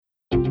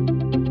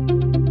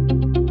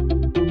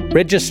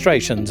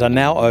Registrations are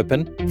now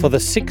open for the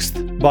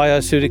 6th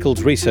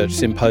Bioceuticals Research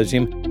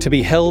Symposium to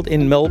be held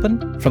in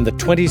Melbourne from the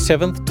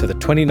 27th to the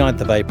 29th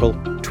of April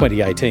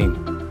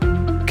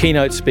 2018.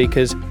 Keynote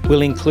speakers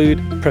will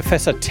include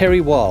Professor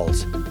Terry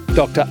Wiles,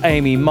 Dr.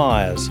 Amy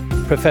Myers,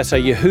 Professor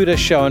Yehuda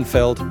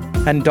Schoenfeld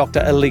and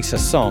Dr. Elisa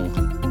Song.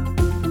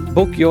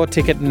 Book your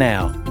ticket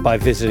now by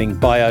visiting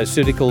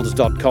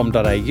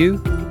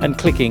bioceuticals.com.au and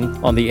clicking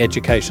on the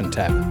Education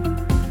tab.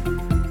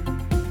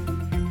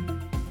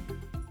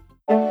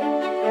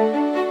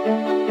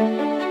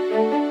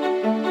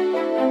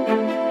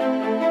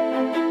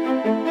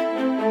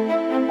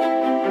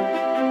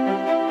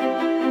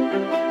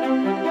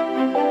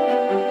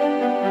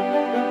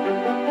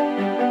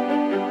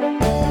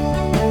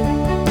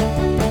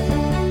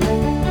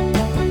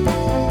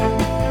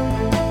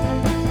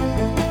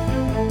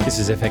 This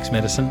is FX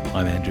Medicine.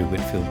 I'm Andrew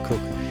Whitfield Cook.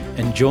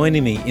 And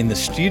joining me in the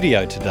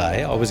studio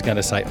today, I was going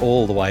to say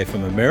all the way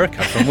from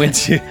America, from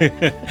whence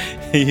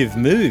you've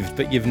moved,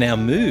 but you've now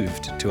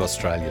moved to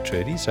Australia,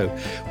 Trudy. So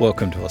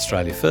welcome to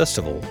Australia, first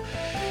of all.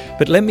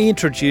 But let me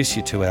introduce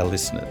you to our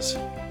listeners.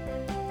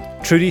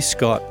 Trudy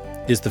Scott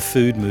is the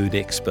food mood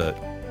expert.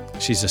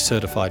 She's a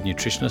certified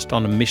nutritionist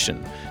on a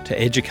mission to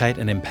educate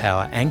and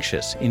empower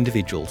anxious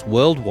individuals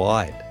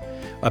worldwide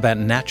about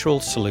natural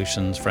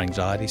solutions for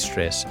anxiety,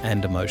 stress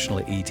and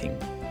emotional eating.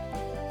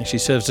 And she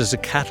serves as a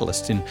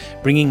catalyst in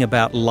bringing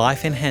about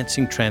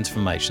life-enhancing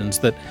transformations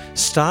that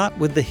start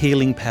with the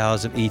healing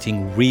powers of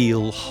eating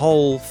real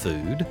whole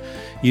food,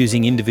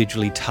 using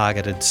individually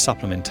targeted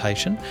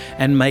supplementation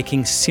and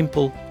making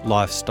simple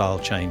lifestyle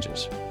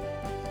changes.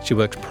 She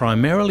works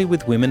primarily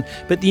with women,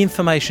 but the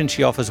information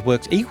she offers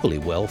works equally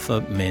well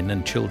for men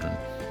and children,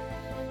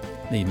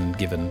 even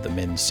given the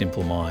men's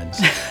simple minds.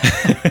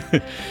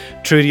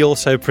 Trudy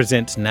also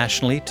presents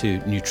nationally to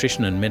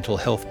nutrition and mental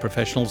health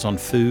professionals on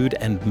food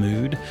and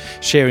mood,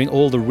 sharing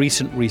all the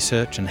recent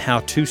research and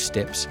how-to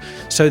steps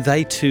so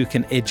they too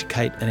can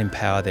educate and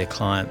empower their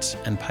clients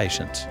and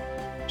patients.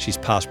 She's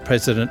past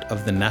president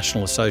of the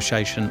National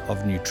Association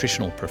of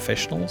Nutritional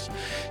Professionals.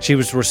 She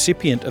was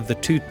recipient of the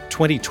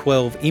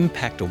 2012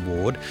 Impact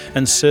Award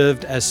and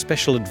served as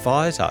special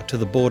advisor to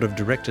the board of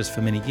directors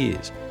for many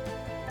years.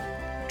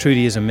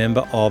 Trudy is a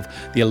member of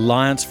the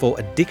Alliance for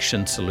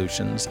Addiction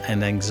Solutions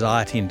and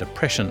Anxiety and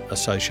Depression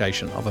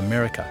Association of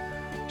America.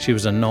 She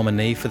was a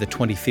nominee for the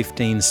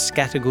 2015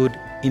 Scattergood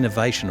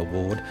Innovation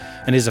Award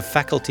and is a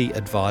faculty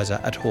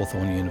advisor at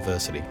Hawthorn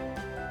University.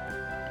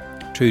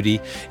 Trudy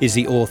is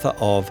the author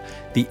of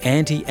The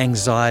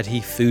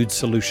Anti-Anxiety Food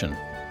Solution: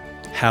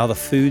 How the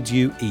Foods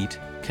You Eat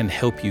Can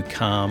Help You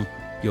Calm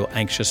Your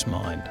Anxious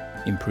Mind,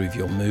 Improve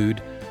Your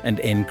Mood and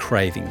End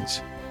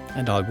Cravings.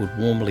 And I would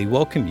warmly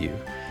welcome you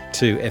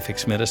to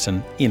FX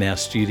Medicine in our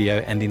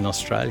studio and in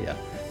Australia.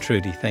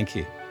 Trudy, thank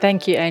you.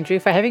 Thank you, Andrew,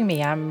 for having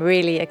me. I'm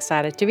really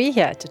excited to be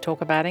here to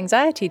talk about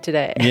anxiety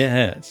today.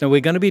 Yeah. So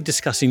we're going to be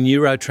discussing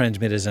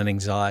neurotransmitters and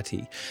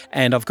anxiety.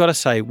 And I've got to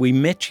say, we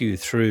met you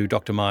through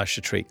Dr. Maya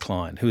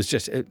Shetreat-Klein, who is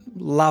just a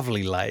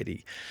lovely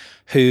lady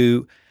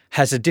who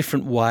has a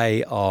different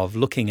way of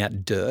looking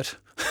at dirt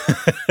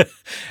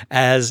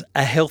as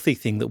a healthy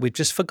thing, that we've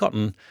just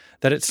forgotten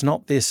that it's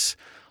not this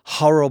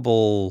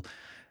horrible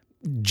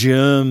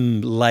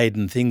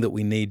germ-laden thing that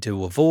we need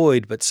to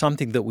avoid, but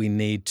something that we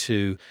need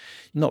to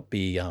not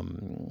be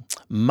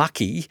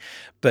mucky,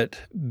 but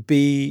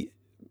be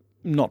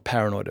not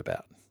paranoid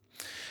about.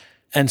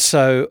 And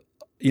so,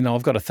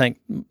 I've got to thank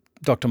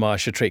Dr. Maya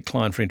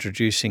Shetreat-Klein for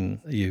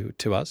introducing you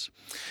to us.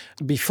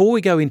 Before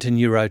we go into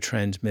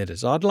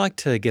neurotransmitters, I'd like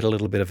to get a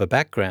little bit of a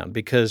background,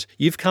 because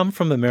you've come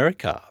from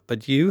America,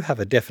 but you have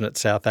a definite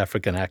South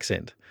African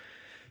accent.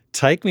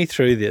 Take me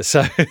through this.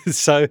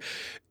 So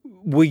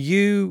were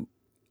you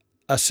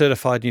a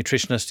certified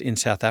nutritionist in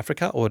South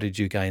Africa, or did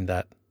you gain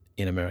that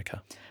in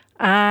America?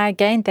 I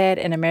gained that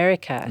in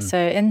America. So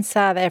in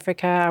South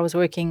Africa, I was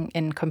working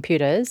in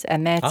computers,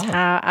 and that's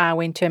how I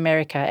went to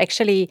America.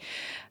 Actually,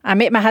 I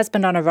met my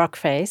husband on a rock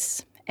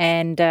face,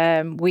 and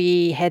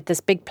we had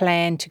this big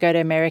plan to go to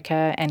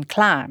America and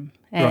climb.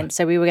 And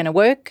so we were going to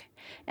work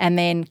and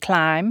then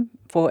climb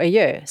for a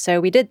year.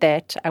 So we did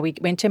that. We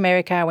went to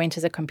America. I went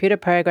as a computer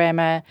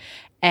programmer,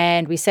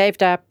 and we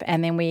saved up,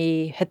 and then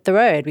we hit the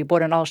road. We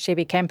bought an old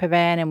Chevy camper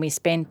van, and we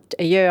spent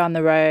a year on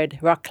the road,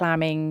 rock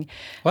climbing.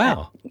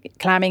 Wow.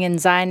 Climbing in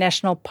Zion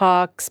National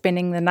Park,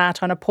 spending the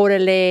night on a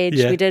portaledge.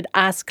 Yeah. We did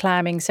ice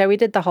climbing. So we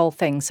did the whole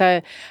thing. So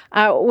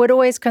I would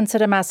always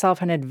consider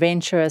myself an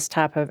adventurous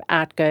type of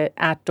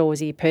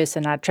outdoorsy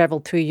person. I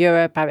traveled through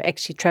Europe. I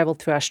actually traveled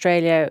through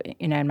Australia,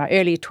 in my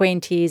early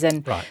 20s.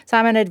 And so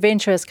I'm an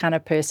adventurous kind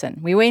of person.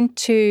 We went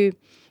to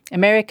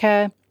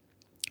America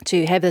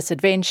to have this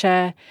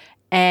adventure,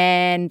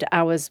 and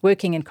I was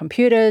working in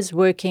computers,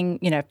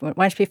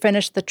 once we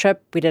finished the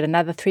trip, we did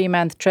another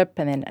 3-month trip,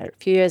 and then a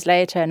few years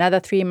later, another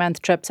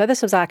 3-month trip. So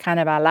this was our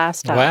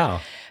lifestyle.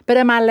 Wow. But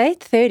in my late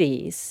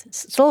 30s,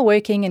 still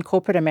working in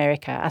corporate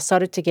America, I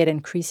started to get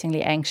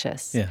increasingly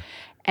anxious. Yeah.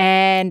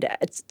 And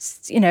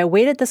it's,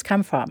 where did this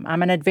come from?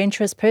 I'm an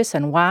adventurous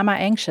person. Why am I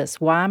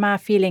anxious? Why am I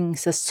feeling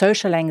this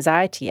social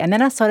anxiety? And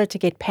then I started to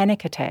get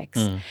panic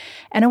attacks.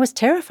 And it was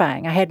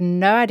terrifying. I had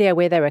no idea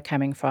where they were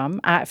coming from.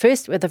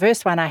 With the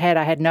first one I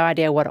had no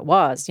idea what it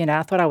was.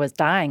 I thought I was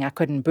dying. I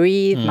couldn't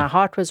breathe. My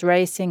heart was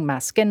racing. My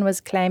skin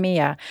was clammy.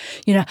 I've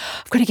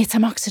got to get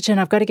some oxygen.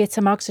 I've got to get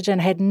some oxygen.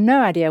 I had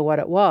no idea what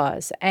it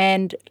was.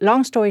 And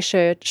long story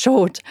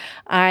short,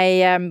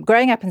 I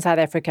growing up in South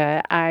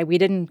Africa, we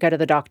didn't go to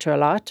the doctor a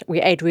lot.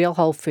 We ate real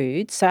whole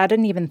foods, so I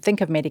didn't even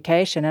think of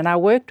medication. And I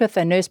worked with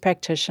a nurse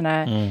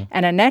practitioner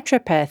and a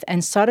naturopath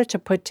and started to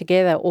put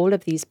together all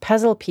of these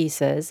puzzle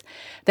pieces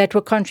that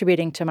were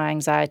contributing to my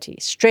anxiety.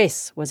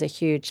 Stress was a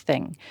huge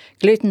thing,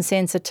 gluten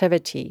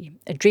sensitivity,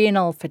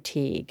 adrenal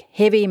fatigue,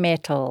 heavy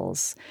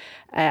metals.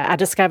 I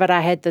discovered I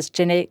had this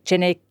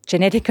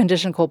genetic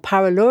condition called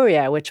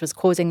pyroluria, which was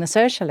causing the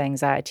social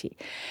anxiety.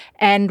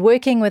 And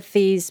working with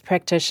these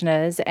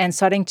practitioners and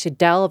starting to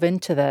delve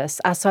into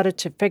this, I started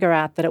to figure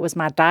out that it was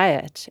my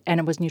diet and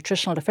it was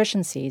nutritional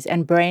deficiencies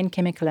and brain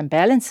chemical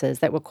imbalances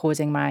that were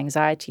causing my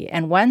anxiety.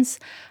 And once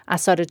I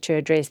started to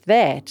address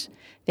that,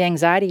 the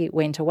anxiety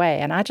went away.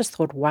 And I just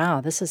thought,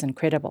 wow, this is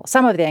incredible.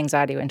 Some of the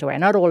anxiety went away,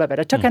 not all of it.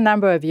 It took a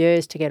number of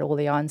years to get all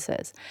the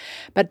answers.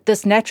 But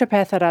this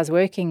naturopath that I was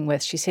working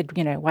with, she said,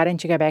 why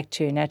don't you go back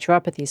to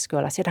naturopathy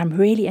school? I said, I'm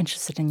really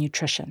interested in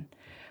nutrition.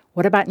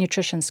 What about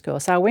nutrition school?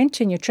 So I went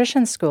to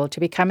nutrition school to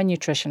become a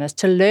nutritionist,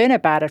 to learn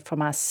about it for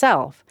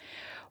myself.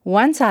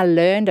 Once I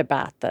learned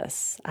about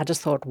this, I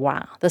just thought,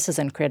 wow, this is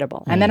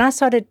incredible. And then I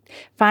started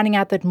finding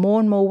out that more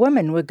and more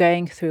women were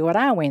going through what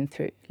I went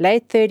through.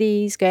 Late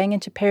 30s, going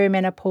into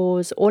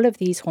perimenopause, all of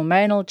these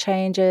hormonal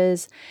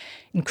changes,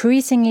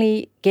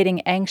 increasingly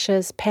getting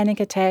anxious, panic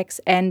attacks.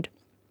 And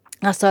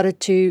I started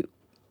to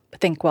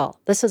think, well,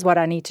 this is what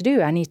I need to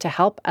do. I need to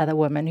help other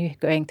women who are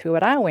going through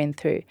what I went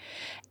through.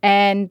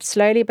 And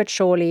slowly but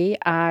surely,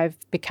 I've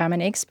become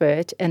an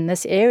expert in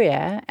this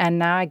area. And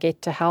now I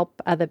get to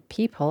help other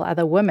people,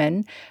 other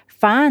women,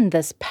 find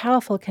this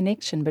powerful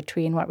connection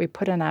between what we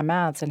put in our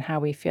mouths and how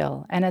we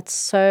feel. And it's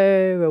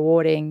so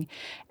rewarding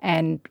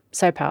and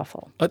so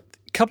powerful. A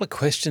couple of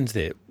questions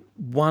there.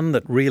 One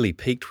that really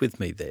piqued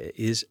with me there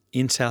is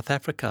in South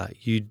Africa,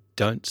 you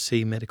don't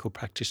see medical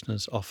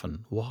practitioners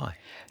often. Why?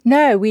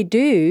 No, we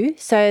do.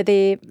 So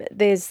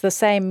there's the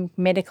same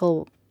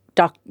medical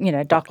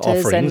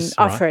doctors and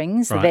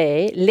offerings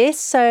there, less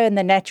so in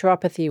the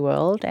naturopathy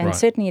world and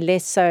certainly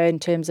less so in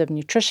terms of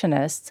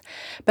nutritionists.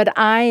 But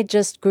I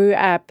just grew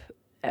up,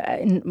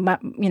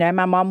 my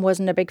mom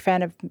wasn't a big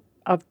fan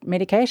of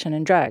medication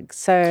and drugs.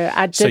 So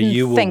I didn't think of... So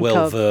you were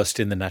well-versed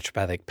in the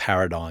naturopathic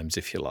paradigms,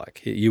 if you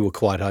like. You were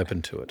quite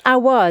open to it. I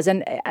was.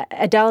 And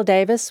Adele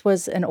Davis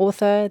was an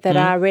author that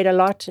I read a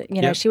lot.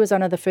 She was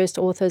one of the first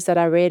authors that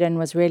I read and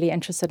was really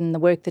interested in the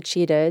work that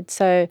she did.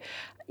 So,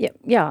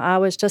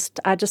 I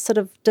just sort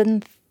of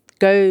didn't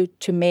go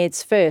to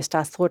meds first.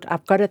 I thought,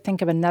 I've got to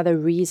think of another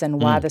reason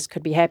why this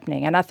could be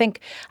happening. And I think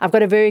I've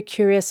got a very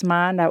curious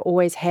mind. I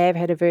always have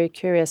had a very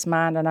curious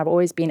mind, and I've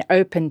always been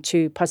open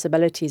to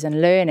possibilities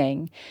and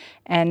learning.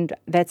 And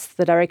that's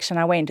the direction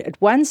I went.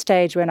 At one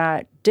stage when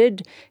I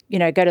did,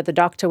 go to the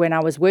doctor when I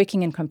was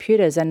working in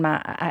computers, and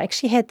I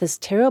actually had this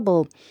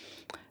terrible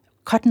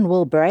cotton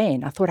wool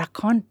brain. I thought, I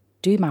can't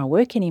do my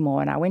work anymore.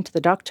 And I went to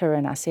the doctor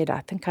and I said, I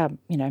think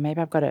maybe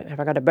have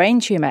I got a brain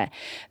tumor?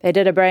 They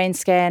did a brain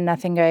scan,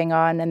 nothing going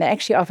on, and they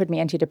actually offered me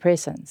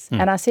antidepressants.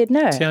 And I said,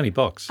 no. It's the only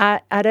box. I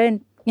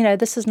don't,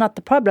 this is not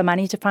the problem. I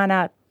need to find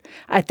out.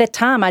 At that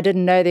time, I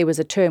didn't know there was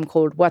a term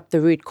called what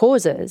the root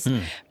cause is,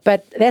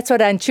 but that's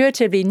what I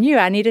intuitively knew.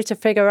 I needed to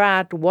figure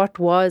out what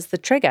was the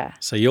trigger.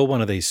 So you're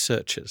one of these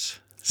searchers.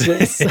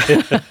 Yes.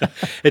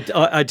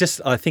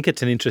 I think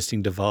it's an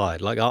interesting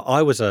divide. Like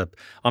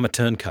I'm a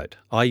turncoat.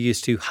 I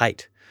used to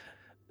hate,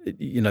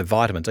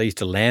 vitamins. I used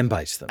to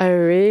lambaste them. Oh,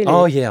 really?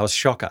 Oh, yeah, I was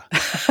shocker.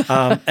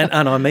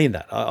 And I mean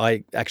that.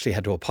 I actually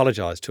had to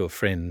apologise to a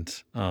friend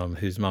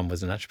whose mum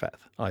was a naturopath.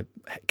 I,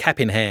 cap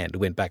in hand,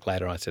 went back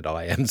later and I said,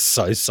 I am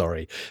so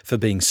sorry for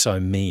being so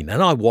mean.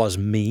 And I was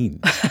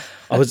mean.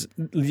 I was,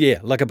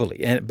 like a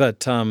bully.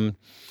 But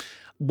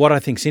what I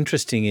think's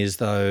interesting is,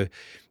 though,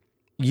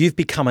 you've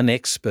become an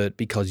expert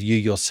because you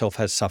yourself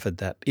have suffered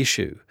that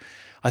issue.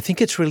 I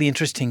think it's really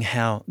interesting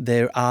how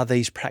there are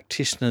these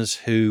practitioners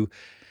who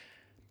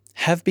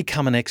have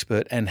become an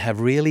expert and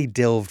have really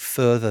delved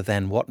further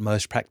than what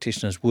most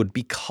practitioners would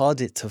because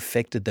it's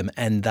affected them,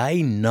 and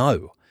they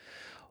know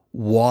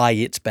why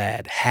it's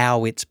bad,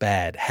 how it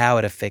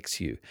affects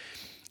you.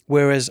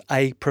 Whereas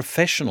a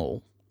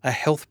professional, a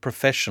health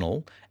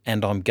professional,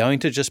 and I'm going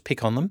to just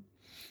pick on them,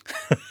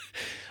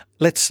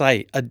 let's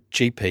say a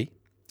GP,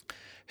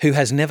 who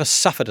has never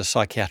suffered a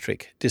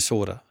psychiatric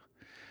disorder,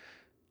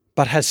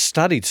 but has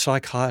studied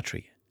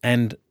psychiatry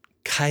and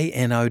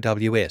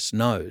KNOWS,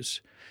 knows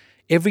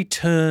every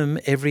term,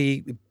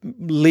 every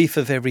leaf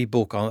of every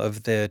book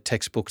of their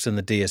textbooks and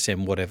the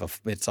DSM, whatever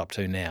it's up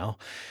to now,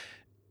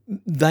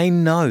 they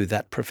know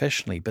that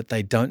professionally, but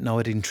they don't know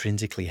it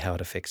intrinsically how it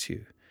affects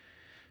you.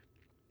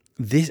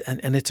 this,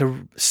 and it's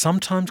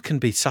sometimes can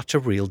be such a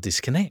real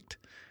disconnect.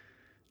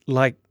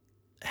 Like,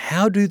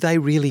 how do they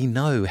really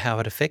know how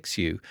it affects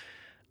you?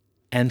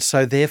 And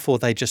so therefore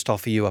they just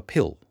offer you a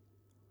pill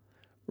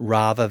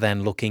rather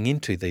than looking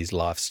into these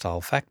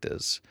lifestyle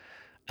factors.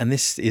 And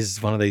this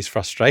is one of these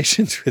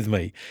frustrations with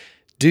me.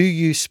 Do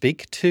you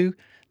speak to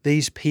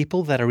these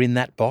people that are in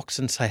that box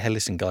and say, hey,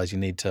 listen, guys, you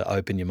need to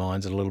open your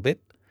minds a little bit?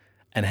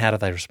 And how do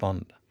they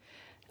respond?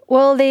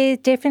 Well, there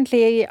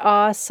definitely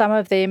are some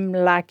of them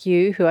like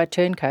you who are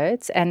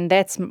turncoats, and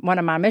that's one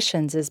of my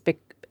missions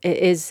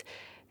is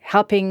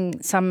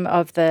helping some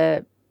of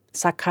the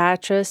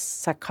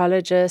psychiatrists,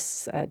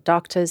 psychologists,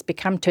 doctors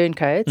become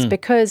turncoats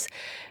because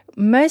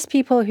most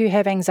people who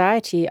have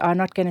anxiety are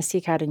not going to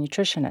seek out a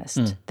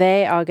nutritionist.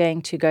 They are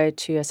going to go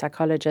to a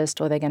psychologist,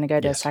 or they're going to go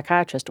to a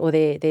psychiatrist, or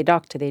their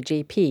doctor, their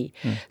GP.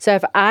 So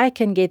if I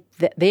can get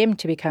them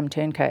to become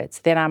turncoats,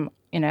 then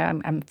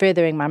I'm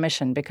furthering my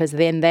mission, because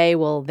then they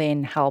will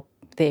then help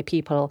their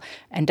people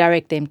and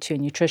direct them to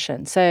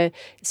nutrition. So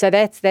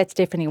that's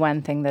definitely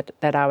one thing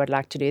that I would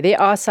like to do. There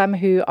are some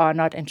who are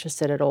not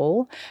interested at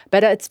all,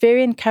 but it's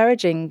very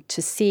encouraging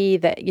to see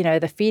that,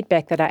 the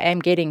feedback that I am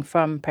getting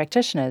from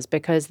practitioners,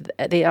 because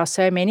there are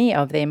so many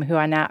of them who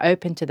are now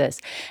open to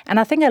this. And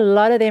I think a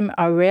lot of them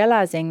are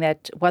realizing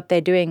that what they're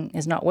doing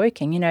is not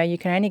working. You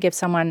can only give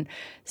someone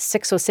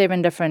 6 or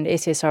 7 different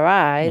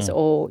SSRIs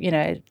or,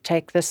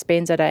 take this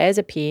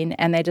benzodiazepine,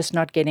 and they're just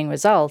not getting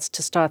results,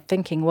 to start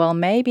thinking, well,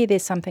 maybe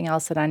there's something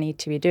else that I need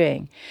to be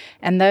doing.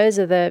 And those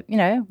are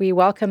we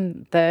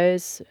welcome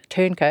those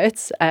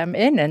turncoats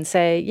in and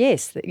say,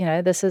 yes,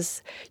 this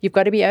is, you've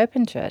got to be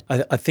open to it.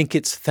 I think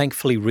it's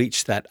thankfully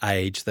reached that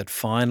age that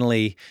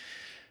finally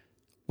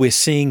we're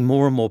seeing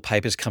more and more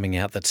papers coming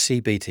out that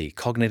CBT,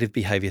 cognitive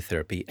behavior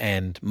therapy,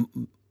 and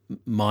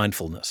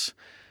mindfulness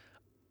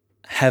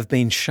have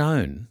been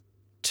shown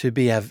to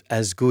be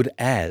as good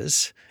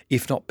as,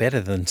 if not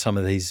better than, some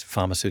of these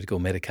pharmaceutical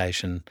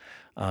medication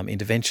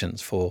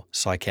interventions for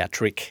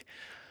psychiatric,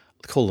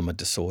 call them a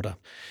disorder.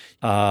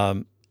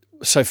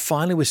 So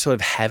finally we're sort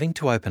of having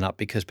to open up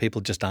because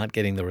people just aren't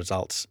getting the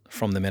results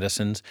from the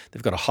medicines.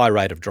 They've got a high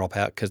rate of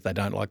dropout because they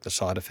don't like the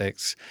side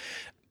effects.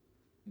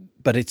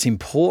 But it's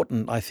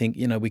important, I think,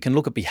 we can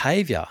look at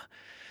behaviour,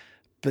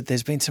 but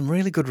there's been some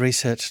really good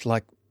research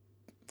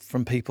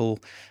from people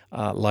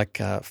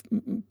like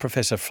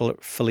Professor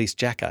Felice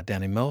Jacka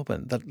down in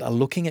Melbourne that are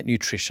looking at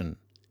nutrition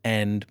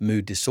and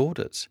mood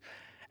disorders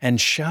and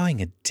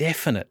showing a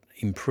definite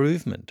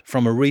improvement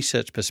from a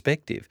research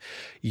perspective.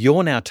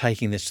 You're now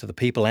taking this to the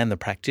people and the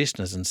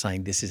practitioners and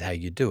saying this is how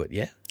you do it,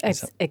 yeah?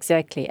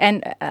 Exactly.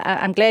 And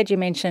I'm glad you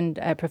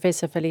mentioned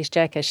Professor Felice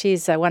Jacka.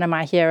 She's one of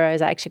my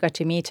heroes. I actually got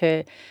to meet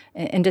her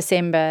in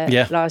December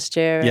last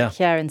year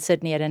here in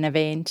Sydney at an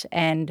event.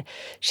 And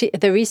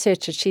the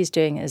research that she's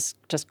doing is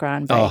just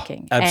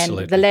groundbreaking. Oh,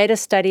 absolutely. And the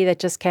latest study that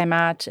just came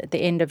out at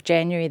the end of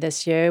January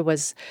this year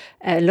was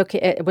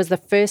it was the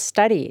first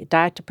study,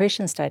 diet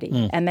depression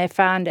study, and they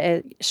found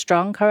a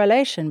strong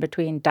correlation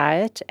between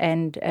diet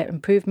and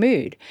improved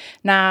mood.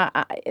 Now,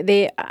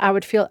 I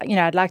would feel,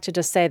 I'd like to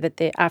just say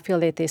that I feel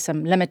that there's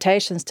some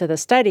limitations to the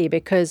study,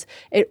 because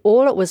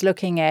all it was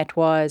looking at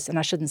was, and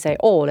I shouldn't say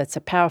all, it's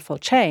a powerful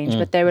change,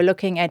 but they were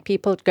looking at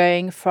people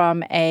going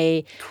from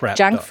a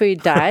junk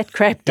food diet,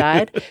 crap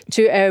diet,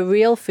 to a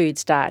real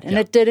foods diet. And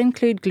it did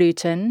include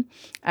gluten.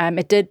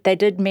 They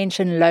did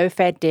mention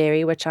low-fat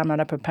dairy, which I'm not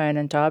a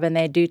proponent of, and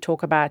they do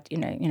talk about,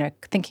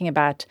 thinking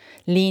about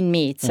lean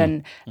meats,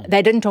 and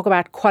they didn't talk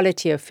about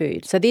quality of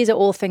food. So these are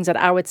all things that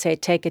I would say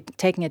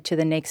taking it to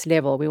the next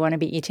level. We want to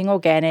be eating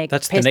organic,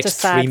 that's the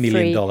next $3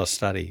 million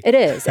study. It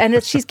is,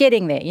 and she's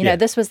getting there.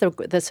 This was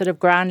the sort of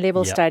ground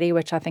level study,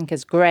 which I think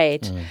is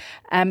great.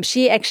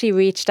 She actually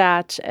reached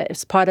out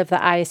as part of the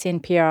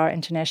ISNPR,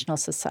 International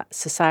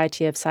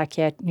Society of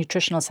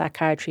Nutritional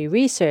Psychiatry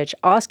Research,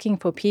 asking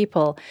for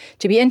people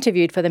to be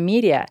interviewed for the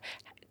media.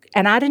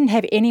 And I didn't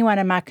have anyone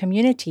in my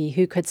community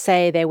who could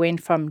say they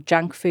went from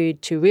junk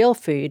food to real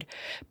food,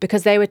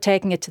 because they were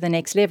taking it to the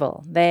next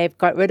level. They've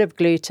got rid of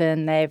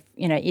gluten. They've,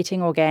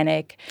 eating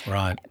organic.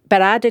 Right.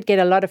 But I did get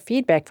a lot of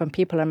feedback from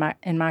people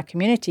in my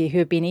community who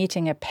have been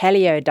eating a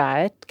paleo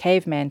diet,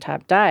 caveman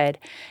type diet,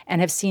 and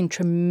have seen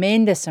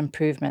tremendous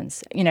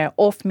improvements.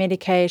 Off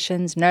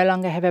medications, no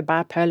longer have a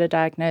bipolar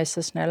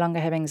diagnosis, no longer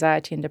have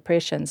anxiety and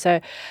depression.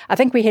 So I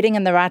think we're heading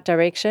in the right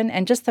direction.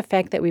 And just the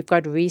fact that we've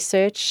got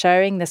research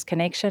showing this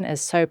connection is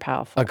so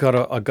powerful.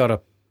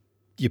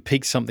 You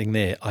picked something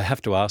there. I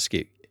have to ask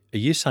you, are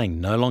you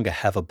saying no longer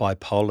have a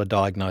bipolar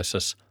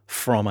diagnosis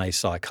from a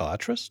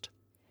psychiatrist?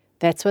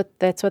 That's what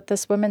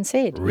this woman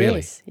said. Really?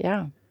 Yes.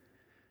 Yeah.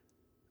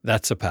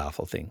 That's a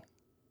powerful thing.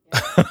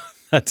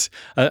 That's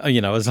I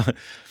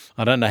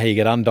don't know how you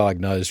get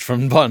undiagnosed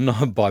from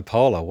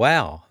bipolar.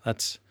 Wow,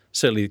 that's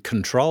certainly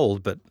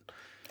controlled, but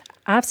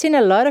I've seen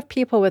a lot of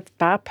people with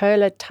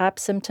bipolar type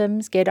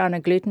symptoms get on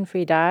a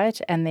gluten-free diet,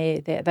 and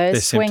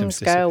those swings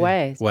go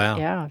away. Wow.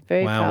 Yeah,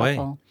 very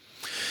powerful.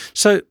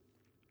 So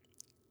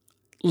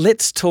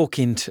let's talk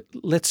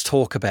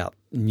about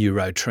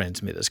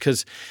neurotransmitters,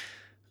 because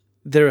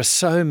there are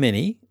so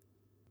many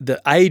the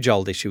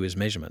age-old issue is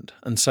measurement.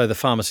 And so the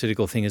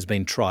pharmaceutical thing has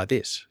been try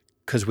this,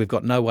 because we've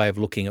got no way of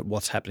looking at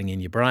what's happening in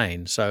your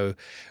brain. So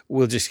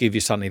we'll just give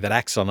you something that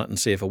acts on it and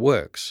see if it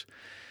works.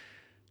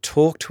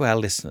 Talk to our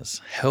listeners.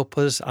 Help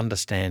us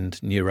understand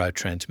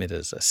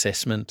neurotransmitters,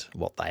 assessment,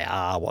 what they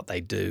are, what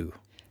they do.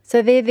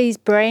 So they're these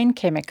brain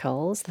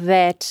chemicals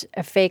that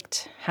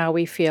affect how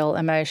we feel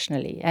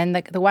emotionally. And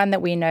the one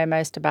that we know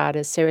most about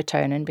is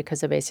serotonin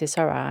because of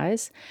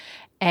SSRIs.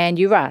 And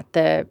you're right,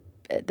 the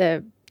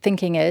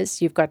thinking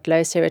is you've got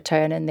low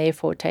serotonin,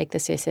 therefore take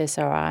this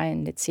SSRI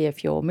and let's see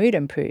if your mood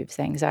improves,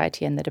 the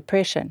anxiety and the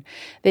depression.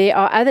 There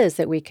are others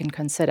that we can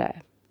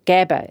consider.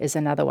 GABA is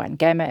another one,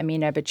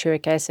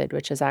 gamma-aminobutyric acid,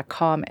 which is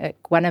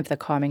one of the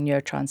calming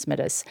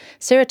neurotransmitters.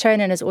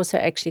 Serotonin is also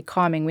actually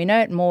calming. We know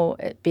it more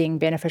being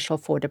beneficial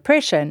for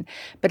depression,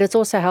 but it's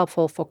also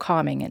helpful for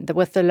calming. And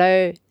with the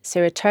low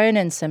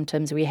serotonin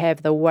symptoms, we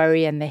have the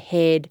worry in the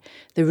head,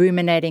 the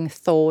ruminating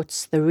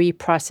thoughts, the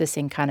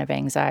reprocessing kind of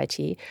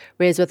anxiety.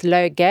 Whereas with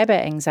low GABA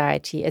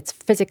anxiety, it's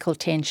physical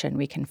tension.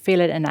 We can feel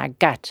it in our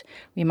gut.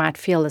 We might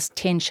feel this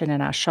tension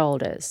in our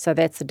shoulders. So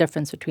that's the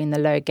difference between the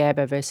low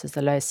GABA versus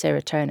the low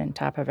serotonin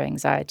type of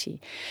anxiety.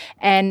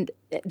 And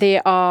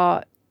there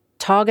are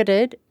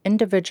targeted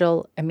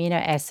individual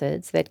amino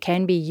acids that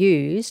can be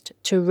used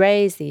to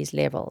raise these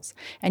levels.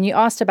 And you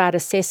asked about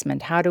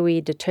assessment. How do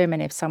we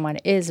determine if someone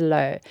is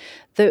low?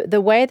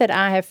 The way that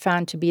I have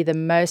found to be the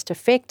most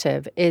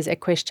effective is a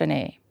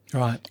questionnaire.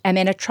 Right. And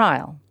then a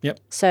trial. Yep.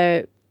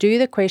 So do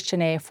the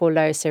questionnaire for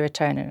low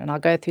serotonin, and I'll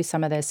go through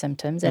some of those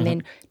symptoms, and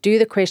then do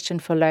the question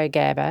for low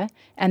GABA,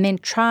 and then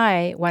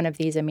try one of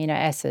these amino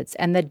acids.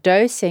 And the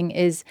dosing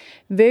is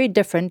very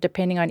different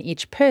depending on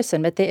each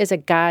person, but there is a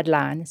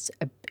guideline,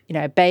 a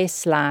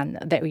baseline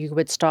that you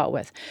would start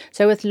with.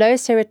 So with low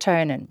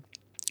serotonin,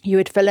 you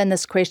would fill in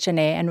this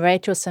questionnaire and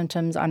rate your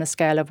symptoms on a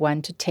scale of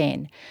 1 to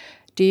 10.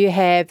 Do you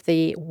have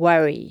the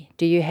worry?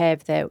 Do you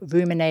have the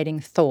ruminating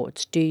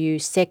thoughts? Do you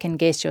second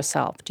guess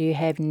yourself? Do you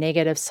have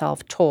negative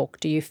self-talk?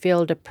 Do you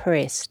feel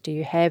depressed? Do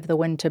you have the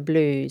winter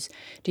blues?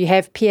 Do you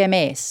have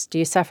PMS? Do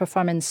you suffer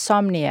from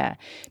insomnia?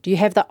 Do you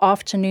have the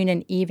afternoon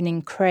and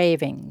evening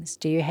cravings?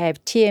 Do you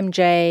have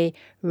TMJ,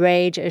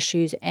 rage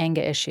issues,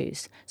 anger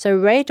issues? So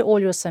rate all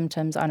your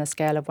symptoms on a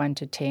scale of 1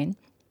 to 10.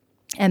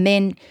 And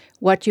then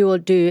what you will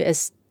do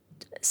is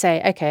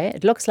say, okay,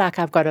 it looks like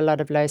I've got a lot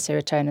of low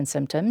serotonin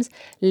symptoms.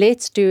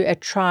 Let's do a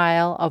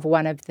trial of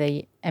one of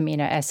the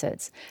amino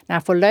acids. Now,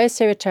 for low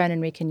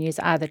serotonin, we can use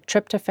either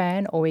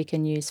tryptophan or we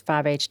can use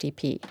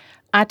 5-HTP.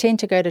 I tend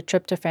to go to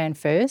tryptophan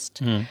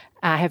first.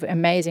 I have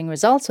amazing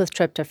results with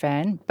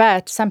tryptophan,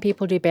 but some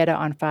people do better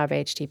on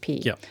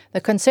 5-HTP. Yep.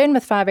 The concern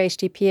with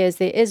 5-HTP is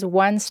there is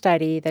one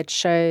study that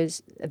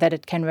shows that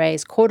it can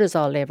raise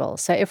cortisol levels.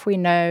 So if we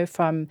know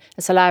from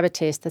a saliva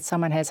test that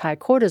someone has high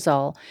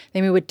cortisol,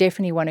 then we would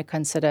definitely want to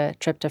consider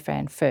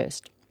tryptophan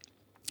first.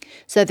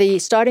 So the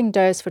starting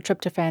dose for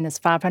tryptophan is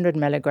 500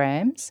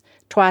 milligrams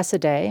twice a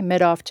day,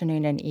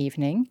 mid-afternoon and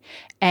evening.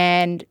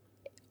 And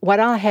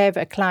what I'll have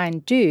a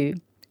client do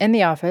in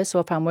the office,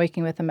 or if I'm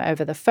working with them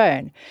over the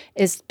phone,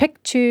 is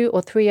pick 2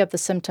 or 3 of the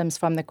symptoms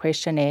from the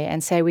questionnaire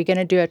and say, we're going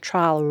to do a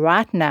trial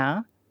right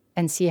now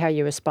and see how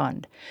you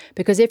respond.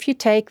 Because if you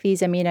take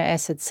these amino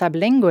acids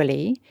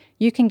sublingually,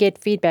 you can get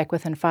feedback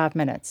within 5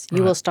 minutes.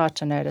 You will start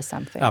to notice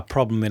something. Our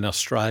problem in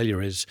Australia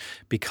is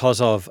because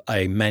of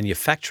a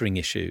manufacturing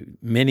issue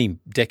many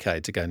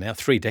decades ago now,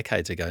 3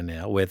 decades ago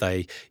now, where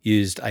they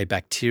used a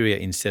bacteria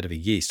instead of a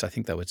yeast. I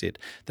think that was it.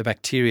 The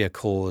bacteria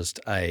caused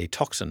a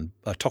toxin,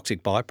 a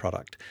toxic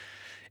byproduct.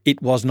 It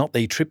was not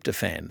the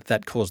tryptophan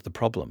that caused the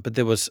problem, but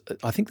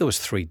I think there was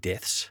 3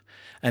 deaths,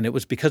 and it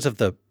was because of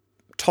the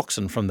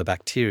toxin from the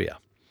bacteria.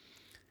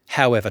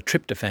 However,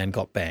 tryptophan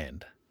got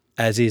banned,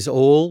 as is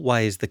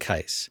always the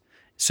case,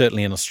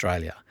 certainly in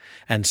Australia.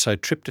 And so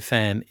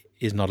tryptophan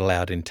is not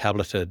allowed in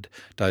tableted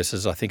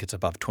doses. I think it's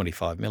above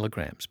 25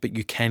 milligrams, but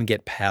you can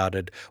get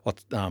powdered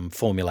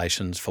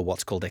formulations for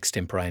what's called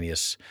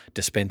extemporaneous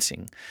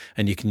dispensing,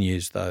 and you can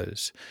use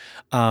those.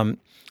 I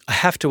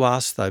have to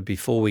ask, though,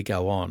 before we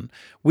go on,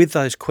 with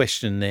those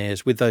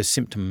questionnaires, with those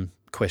symptom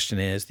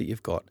questionnaires that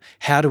you've got,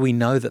 how do we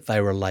know that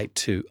they relate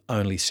to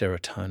only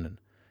serotonin?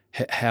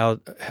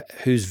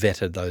 Who's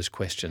vetted those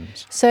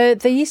questions? So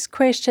these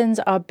questions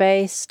are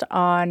based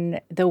on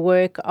the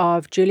work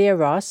of Julia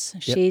Ross.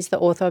 Yep. She's the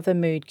author of The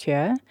Mood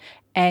Cure,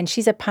 and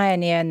she's a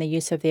pioneer in the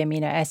use of the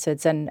amino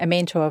acids and a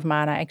mentor of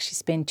mine. I actually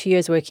spent 2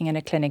 years working in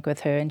a clinic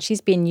with her, and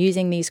she's been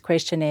using these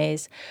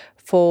questionnaires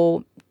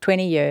for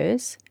 20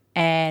 years.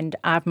 And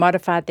I've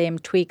modified them,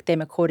 tweaked them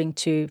according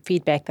to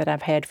feedback that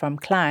I've had from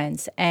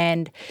clients.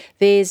 And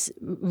there's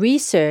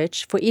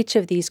research for each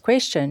of these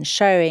questions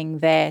showing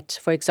that,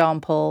 for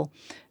example,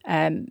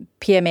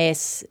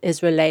 PMS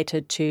is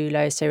related to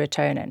low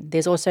serotonin.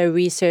 There's also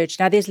research.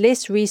 Now, there's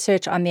less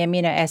research on the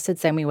amino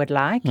acids than we would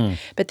like.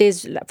 But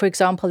for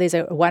example, there's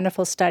a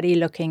wonderful study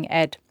looking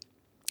at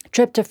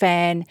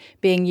tryptophan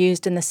being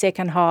used in the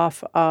second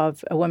half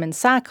of a woman's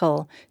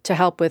cycle to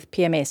help with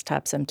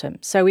PMS-type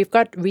symptoms. So we've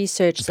got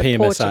research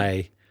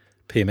supporting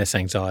PMS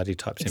anxiety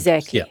type symptoms.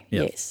 Exactly,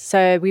 Yeah. yes.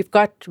 So we've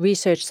got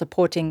research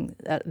supporting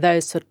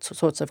those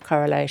sorts of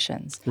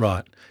correlations.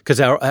 Right, because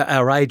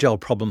our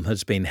age-old problem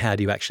has been how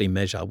do you actually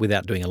measure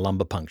without doing a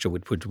lumbar puncture,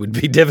 which would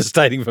be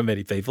devastating for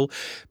many people.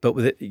 But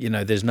with it,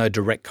 there's no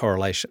direct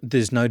correlation.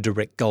 There's no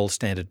direct gold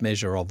standard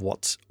measure of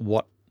what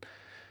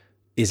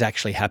is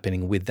actually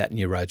happening with that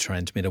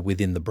neurotransmitter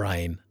within the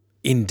brain,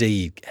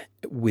 indeed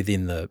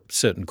within the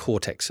certain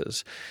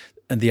cortexes.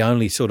 And the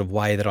only sort of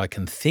way that I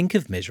can think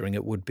of measuring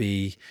it would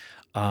be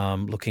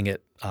looking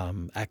at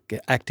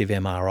active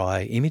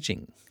MRI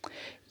imaging.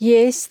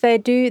 Yes, they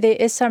do. There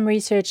is some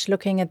research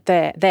looking at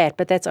that,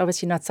 but that's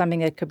obviously not something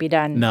that could be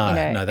done. No,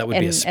 that would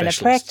be a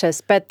specialist. In a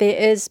practice. But there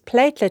is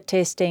platelet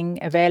testing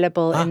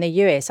available in the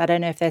US. I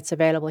don't know if that's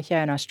available here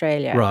in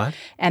Australia. Right.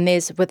 And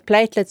with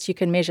platelets, you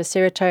can measure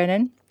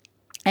serotonin,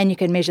 and you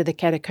can measure the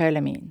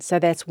catecholamine. So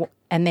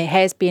and there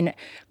has been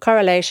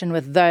correlation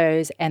with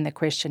those and the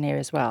questionnaire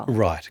as well.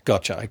 Right,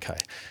 gotcha. Okay.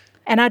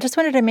 And I just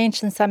wanted to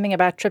mention something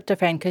about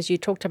tryptophan because you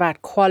talked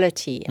about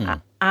quality.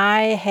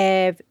 I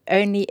have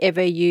only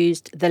ever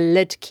used the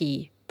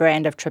Lidke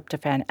brand of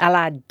tryptophan,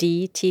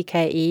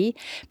 LIDTKE,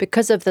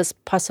 because of this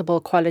possible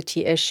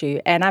quality issue.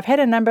 And I've had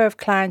a number of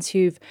clients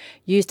who've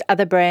used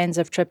other brands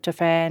of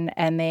tryptophan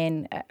and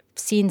then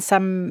seen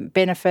some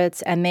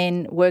benefits and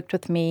then worked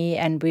with me,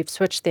 and we've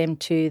switched them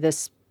to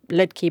this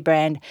Lidke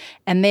brand,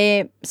 and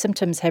their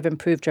symptoms have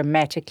improved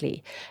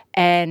dramatically.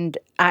 And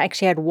I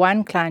actually had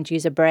one client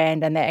use a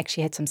brand and they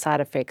actually had some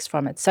side effects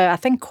from it. So I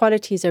think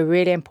quality is a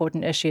really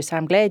important issue. So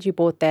I'm glad you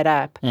brought that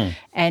up.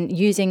 And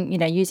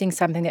using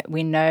something that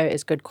we know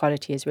is good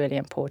quality is really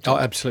important. Oh,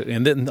 absolutely.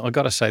 And then I've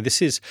got to say,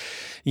 this is,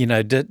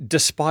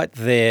 despite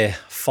their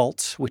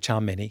faults, which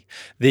are many,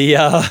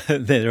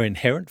 their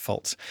inherent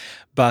faults,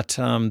 but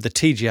the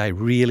TGA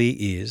really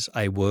is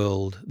the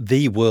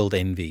world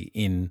envy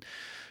in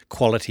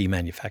quality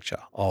manufacture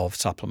of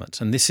supplements.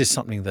 And this is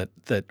something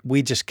that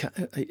we just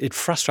 – it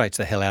frustrates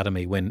the hell out of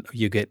me when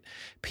you get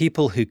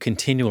people who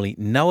continually –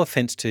 no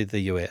offence to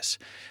the US,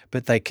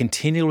 but they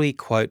continually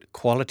quote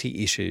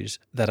quality issues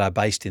that are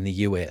based in the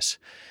US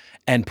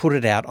and put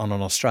it out on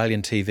an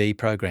Australian TV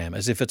program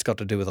as if it's got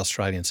to do with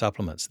Australian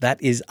supplements.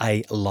 That is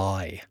a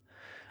lie,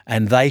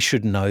 and they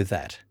should know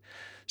that.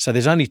 So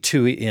there's only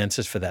two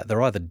answers for that.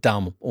 They're either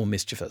dumb or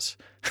mischievous.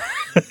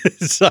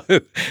 So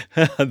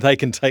they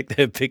can take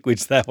their pick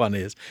which that one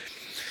is.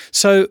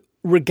 So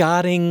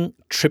regarding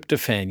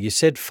tryptophan, you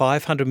said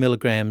 500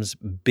 milligrams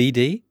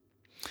BD.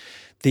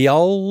 The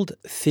old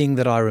thing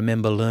that I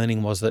remember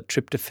learning was that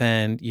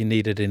tryptophan, you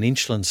needed an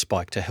insulin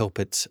spike to help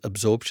its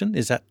absorption.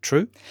 Is that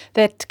true?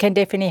 That can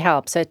definitely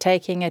help. So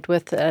taking it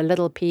with a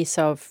little piece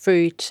of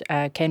fruit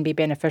can be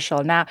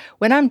beneficial. Now,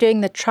 when I'm doing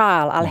the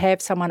trial, I'll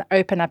have someone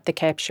open up the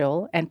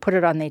capsule and put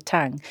it on their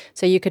tongue.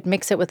 So you could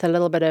mix it with a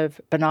little bit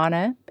of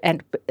banana,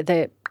 and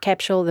the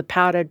capsule, the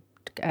powdered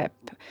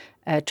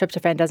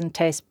tryptophan doesn't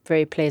taste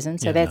very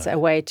pleasant, so that's a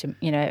way to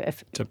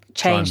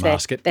change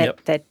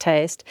that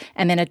taste,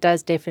 and then it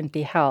does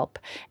definitely help.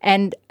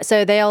 And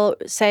so they'll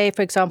say,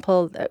 for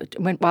example,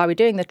 while we're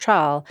doing the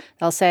trial,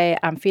 they'll say,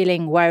 I'm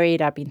feeling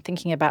worried, I've been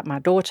thinking about my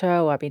daughter,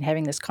 or I've been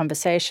having this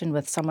conversation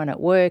with someone at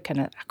work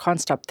and I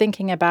can't stop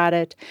thinking about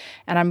it,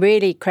 and I'm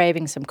really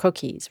craving some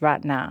cookies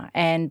right now.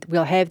 And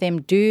we'll have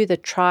them do the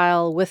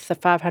trial with the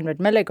 500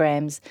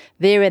 milligrams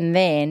there and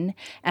then,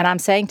 and I'm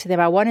saying to them,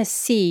 I want to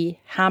see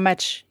how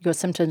much your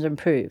symptoms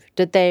improve.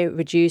 Did they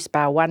reduce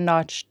by 1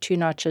 notch, 2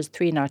 notches,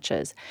 3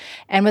 notches?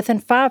 And within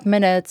 5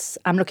 minutes,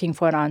 I'm looking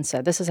for an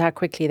answer. This is how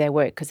quickly they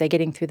work, because they're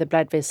getting through the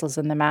blood vessels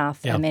in the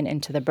mouth and then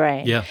into the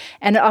brain. Yeah.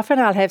 And often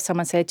I'll have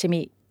someone say to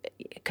me,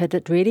 could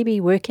it really be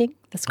working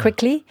this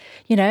quickly?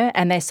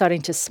 And they're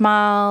starting to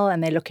smile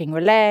and they're looking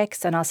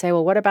relaxed. And I'll say,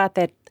 well, what about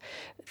that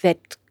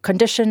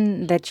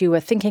condition that you were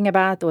thinking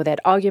about, or that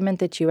argument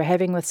that you were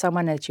having with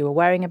someone that you were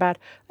worrying about?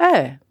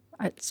 Oh,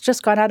 it's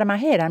just gone out of my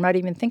head. I'm not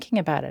even thinking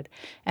about it.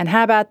 And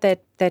how about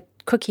that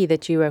cookie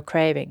that you were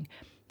craving?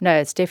 No,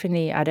 it's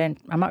definitely, I'm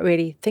not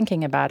really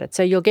thinking about it.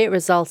 So you'll get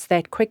results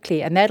that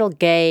quickly, and that'll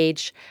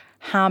gauge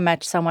how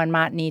much someone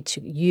might need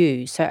to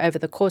use. So over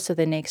the course of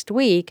the next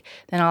week,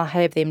 then I'll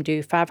have them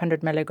do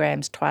 500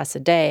 milligrams twice a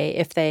day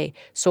if they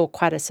saw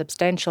quite a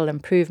substantial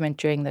improvement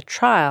during the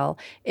trial.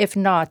 If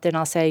not, then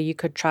I'll say you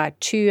could try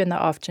 2 in the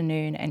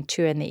afternoon and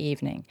 2 in the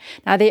evening.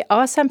 Now, there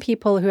are some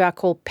people who are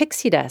called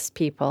pixie dust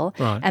people,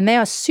 and they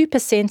are super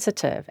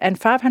sensitive, and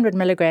 500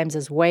 milligrams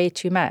is way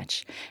too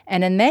much.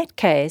 And in that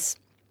case,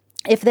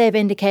 if they've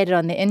indicated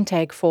on the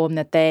intake form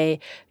that they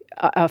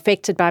are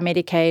affected by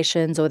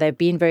medications or they've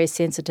been very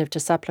sensitive to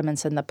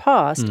supplements in the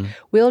past,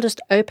 we'll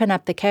just open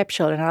up the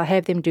capsule and I'll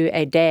have them do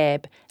a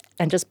dab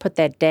and just put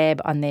that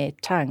dab on their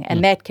tongue,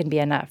 and that can be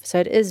enough. So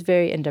it is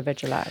very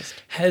individualized.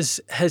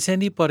 Has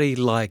anybody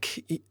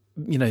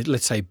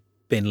let's say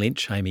Ben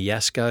Lynch, Amy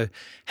Yasko,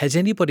 has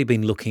anybody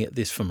been looking at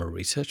this from a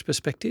research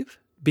perspective?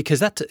 Because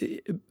that's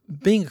a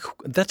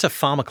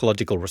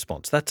pharmacological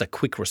response. That's a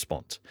quick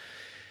response.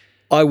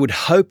 I would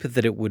hope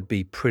that it would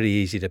be pretty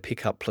easy to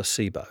pick up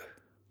placebo.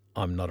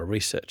 I'm not a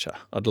researcher.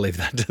 I'd leave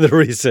that to the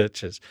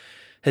researchers.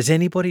 Has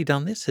anybody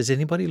done this? Has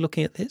anybody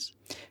looking at this?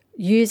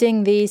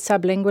 Using the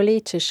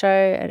sublingually to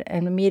show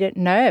an immediate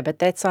no, but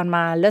that's on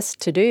my list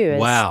to do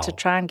is to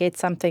try and get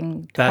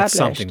something That's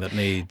published. something that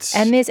needs...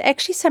 And there's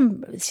actually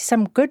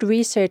some good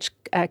research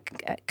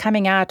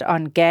coming out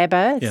on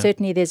GABA. Yeah.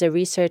 Certainly there's a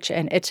research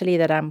in Italy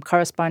that I'm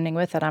corresponding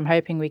with that I'm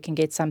hoping we can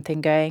get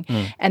something going.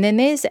 And then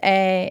there's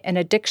an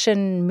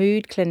addiction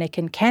mood clinic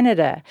in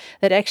Canada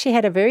that actually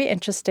had a very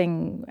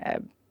interesting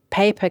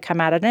paper come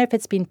out. I don't know if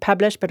it's been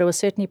published, but it was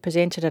certainly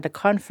presented at a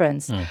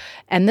conference.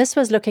 And this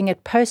was looking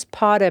at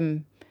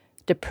postpartum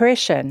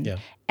depression. Yeah.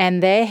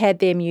 And they had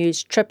them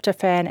use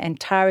tryptophan and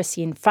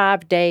tyrosine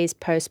 5 days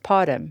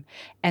postpartum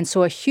and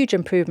saw a huge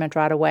improvement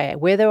right away.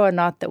 Whether or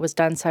not that was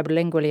done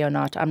sublingually or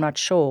not, I'm not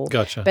sure.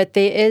 Gotcha. But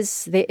there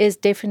is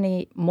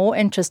definitely more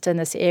interest in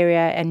this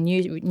area and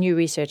new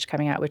research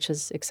coming out, which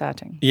is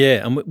exciting.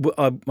 Yeah, and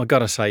I got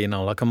to say,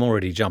 like I'm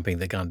already jumping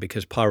the gun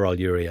because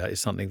pyroluria is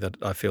something that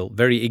I feel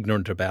very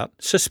ignorant about,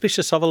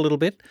 suspicious of a little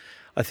bit.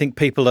 I think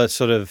people are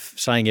sort of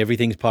saying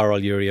everything's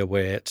pyroluria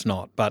where it's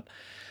not, but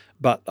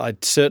I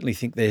certainly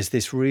think there's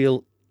this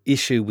real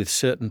issue with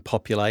certain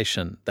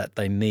population that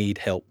they need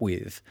help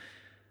with.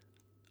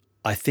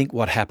 I think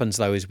what happens,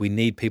 though, is we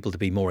need people to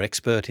be more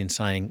expert in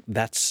saying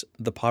that's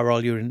the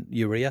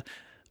pyroluria,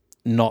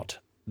 not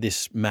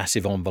this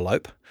massive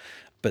envelope,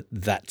 but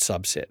that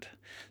subset.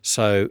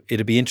 So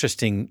it'd be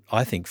interesting,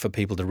 I think, for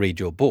people to read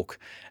your book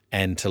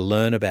and to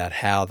learn about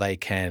how they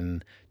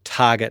can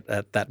target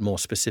that more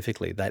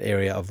specifically, that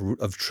area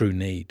of true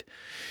need.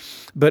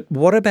 But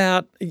what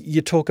about,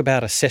 you talk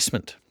about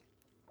assessment.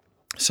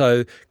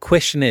 So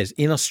questionnaires.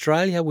 In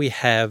Australia, we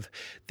have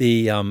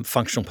the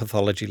functional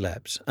pathology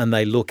labs, and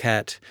they look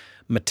at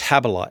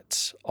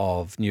metabolites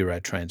of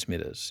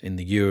neurotransmitters in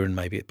the urine,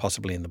 maybe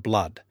possibly in the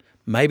blood.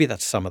 Maybe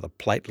that's some of the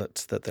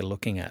platelets that they're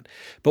looking at.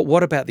 But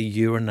what about the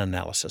urine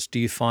analysis? Do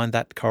you find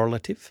that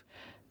correlative?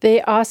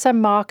 There are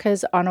some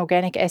markers on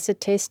organic acid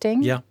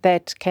testing Yeah.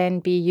 that can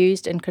be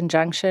used in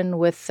conjunction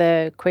with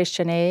the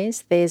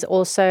questionnaires. There's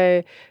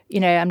also,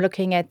 I'm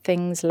looking at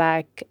things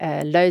like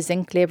low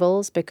zinc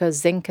levels because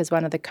zinc is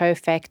one of the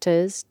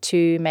cofactors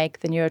to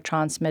make the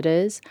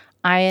neurotransmitters.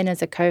 Iron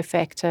is a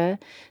cofactor.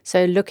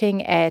 So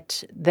looking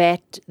at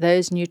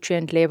those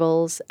nutrient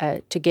levels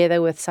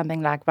together with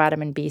something like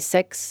vitamin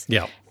B6,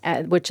 Yeah.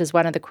 which is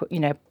one of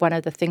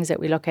the things that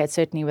we look at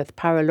certainly with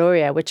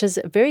pyroluria, which is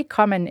a very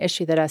common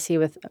issue that I see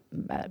with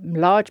a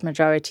large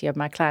majority of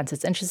my clients.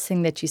 It's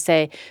interesting that you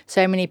say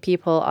so many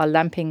people are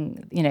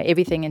lumping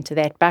everything into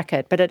that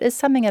bucket, but it is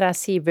something that I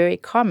see very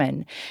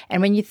common.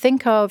 And when you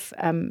think of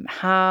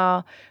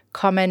how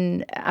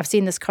common, I've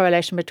seen this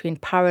correlation between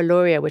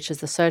pyroluria, which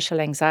is the social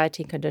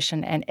anxiety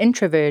condition, and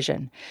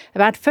introversion.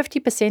 About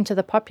 50% of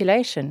the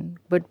population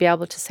would be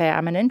able to say,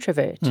 I'm an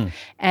introvert.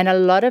 And a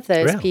lot of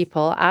those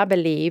people, I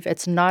believe,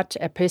 it's not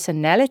a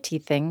personality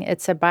thing,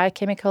 it's a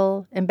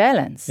biochemical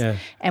imbalance. Yeah.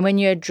 And when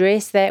you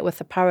address that with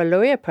the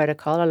pyroluria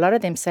protocol, a lot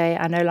of them say,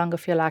 I no longer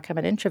feel like I'm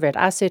an introvert.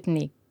 I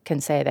certainly can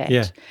say that.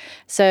 Yeah.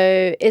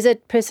 So is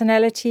it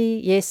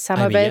personality? Yes, some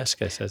Amy of it.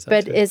 Yasko says that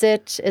but too. is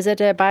it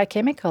a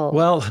biochemical?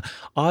 Well,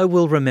 I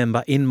will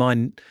remember in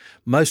my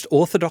most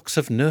orthodox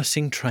of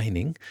nursing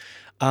training,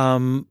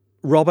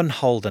 Robin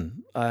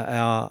Holden,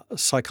 our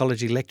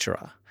psychology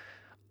lecturer,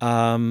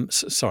 our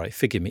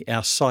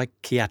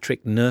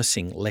psychiatric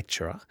nursing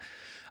lecturer,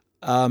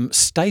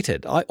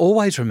 stated, I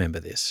always remember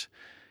this,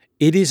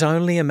 it is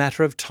only a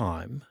matter of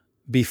time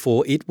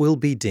before it will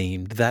be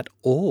deemed that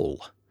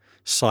all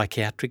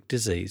psychiatric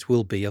disease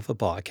will be of a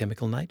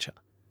biochemical nature.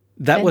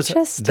 That's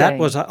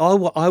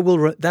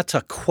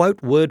a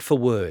quote word for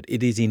word.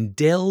 It is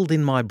indelled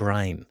in my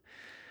brain.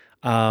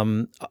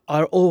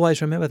 I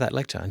always remember that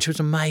lecture, and she was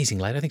an amazing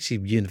lady. I think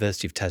she's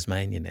University of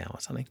Tasmania now or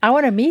something. I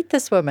want to meet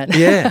this woman.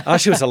 Yeah,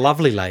 she was a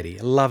lovely lady,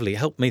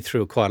 helped me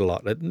through quite a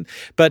lot.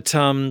 But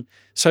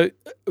so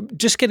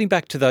just getting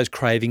back to those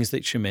cravings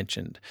that you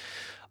mentioned,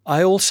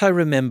 I also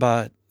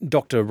remember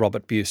Dr.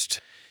 Robert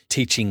Buist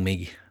teaching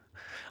me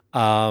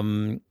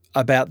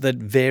about the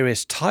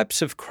various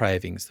types of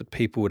cravings that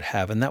people would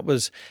have, and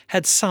that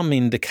had some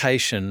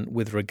indication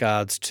with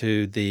regards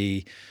to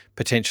the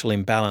potential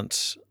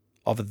imbalance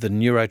of the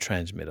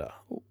neurotransmitter.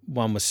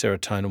 One was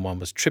serotonin, one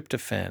was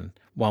tryptophan,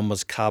 one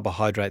was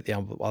carbohydrate, the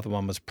other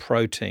one was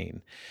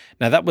protein.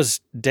 Now that was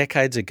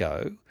decades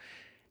ago.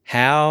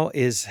 How's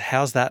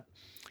that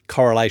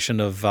correlation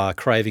of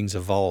cravings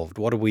evolved?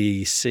 What do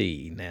we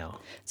see now?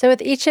 So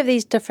with each of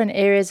these different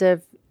areas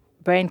of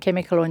brain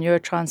chemical or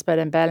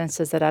neurotransmitter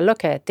imbalances that I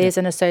look at, there's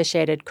an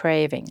associated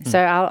craving. So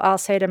I'll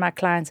say to my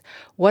clients,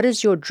 what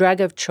is your drug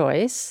of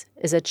choice?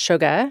 Is it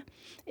sugar?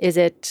 Is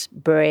it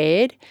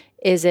bread?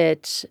 Is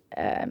it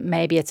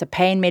maybe it's a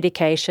pain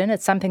medication?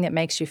 It's something that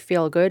makes you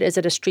feel good. Is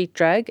it a street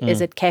drug?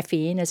 Is it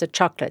caffeine? Is it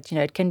chocolate?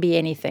 It can be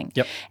anything.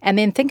 Yep. And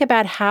then think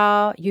about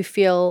how you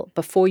feel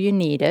before you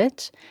need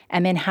it,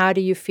 and then how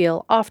do you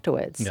feel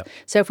afterwards. Yep.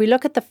 So if we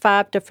look at the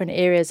 5 different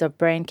areas of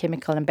brain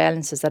chemical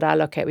imbalances that I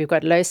look at, we've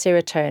got low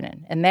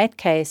serotonin. In that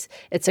case,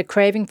 it's a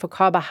craving for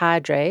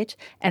carbohydrate,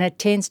 and it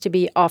tends to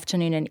be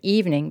afternoon and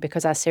evening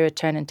because our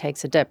serotonin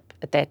takes a dip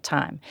at that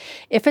time.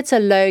 If it's a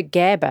low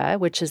GABA,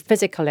 which is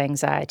physical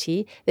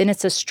anxiety, then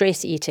it's a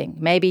stress eating.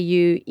 Maybe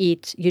you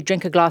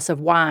drink a glass of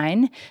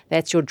wine,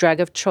 that's your drug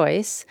of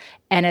choice,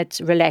 and it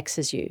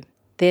relaxes you.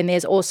 Then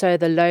there's also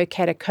the low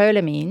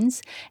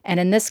catecholamines, and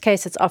in this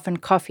case, it's often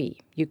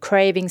coffee. You're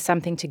craving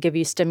something to give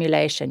you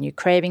stimulation. You're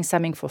craving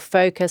something for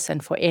focus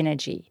and for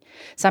energy.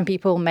 Some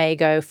people may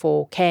go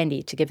for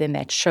candy to give them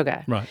that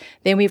sugar. Right.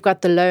 Then we've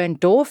got the low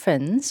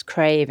endorphins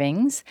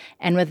cravings,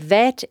 and with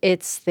that,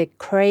 it's the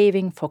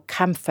craving for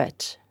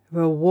comfort,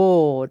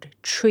 reward,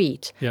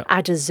 treat. Yeah. I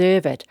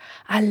deserve it.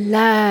 I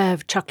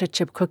love chocolate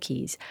chip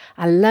cookies.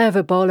 I love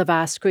a bowl of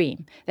ice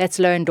cream. That's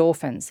low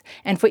endorphins.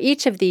 And for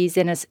each of these,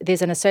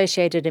 there's an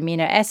associated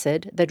amino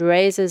acid that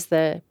raises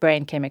the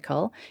brain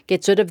chemical,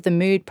 gets rid of the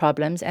mood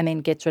problems, and then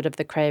gets rid of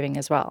the craving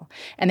as well.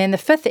 And then the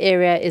 5th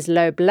area is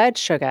low blood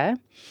sugar.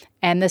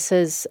 And this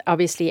is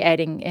obviously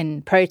adding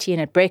in protein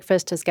at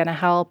breakfast is going to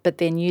help, but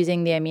then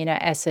using the amino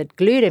acid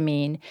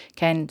glutamine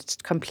can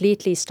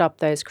completely stop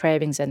those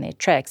cravings in their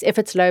tracks if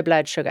it's low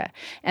blood sugar.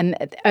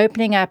 And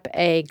opening up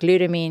a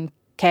glutamine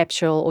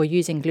capsule or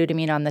using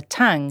glutamine on the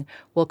tongue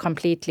will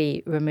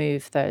completely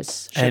remove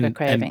those sugar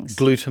cravings.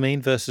 And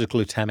glutamine versus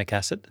glutamic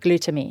acid?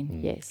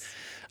 Glutamine, yes.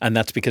 And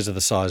that's because of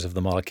the size of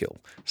the molecule.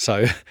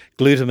 So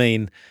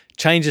glutamine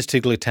changes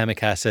to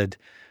glutamic acid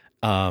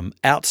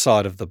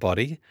outside of the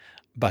body,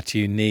 but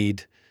you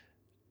need,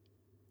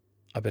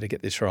 I better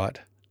get this right,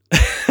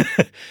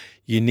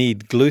 you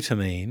need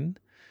glutamine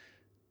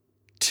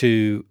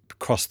to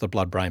cross the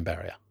blood-brain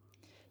barrier.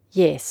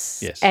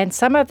 Yes. And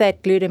some of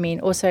that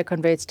glutamine also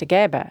converts to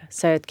GABA,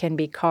 so it can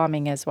be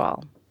calming as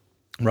well.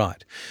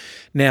 Right.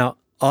 Now,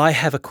 I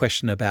have a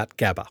question about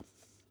GABA,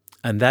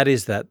 and that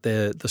is that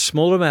the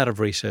small amount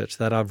of research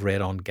that I've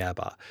read on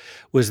GABA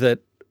was that,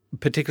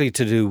 particularly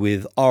to do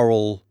with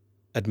oral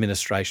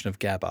administration of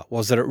GABA,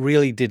 was that it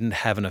really didn't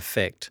have an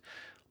effect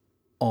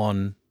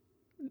on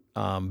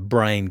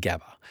brain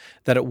GABA,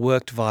 that it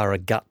worked via a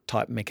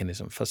gut-type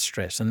mechanism for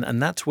stress.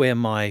 And that's where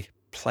my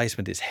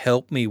placement is.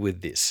 Help me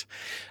with this.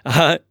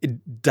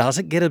 Does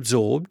it get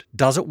absorbed?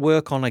 Does it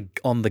work on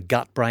the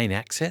gut-brain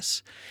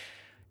axis?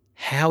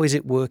 How is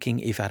it working,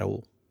 if at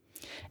all?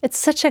 It's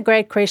such a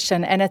great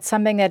question, and it's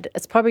something that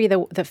it's probably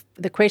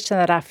the question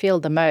that I feel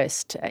the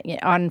most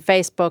on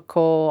Facebook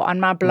or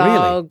on my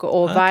blog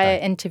or via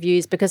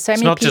interviews, because so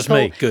many people. It's not just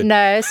me. Good.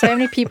 No, so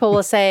many people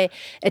will say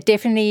it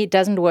definitely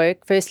doesn't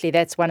work. Firstly,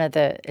 that's one of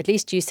at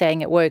least you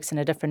saying it works in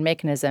a different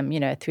mechanism,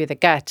 through the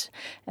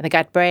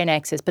gut-brain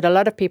axis. But a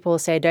lot of people will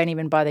say don't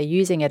even bother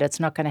using it. It's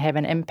not going to have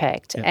an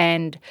impact. Yeah.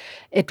 And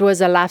it was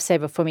a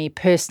lifesaver for me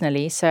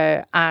personally,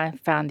 so I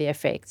found the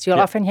effects. You'll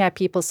often hear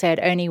people say it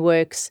only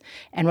works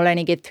and will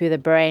only get through the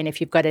brain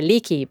if you've got a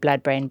leaky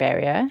blood-brain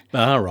barrier.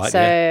 Oh, right.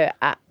 So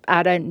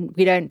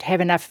we don't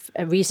have enough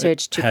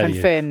research to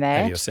confirm that.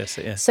 How do you assess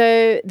it? Yeah.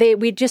 So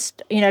we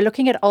just,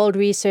 looking at old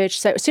research.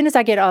 So as soon as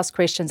I get asked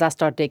questions, I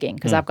start digging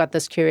because I've got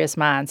this curious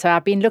mind. So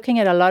I've been looking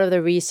at a lot of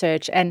the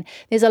research, and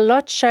there's a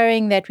lot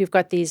showing that we've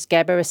got these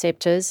GABA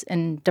receptors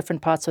in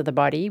different parts of the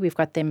body. We've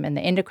got them in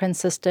the endocrine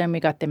system.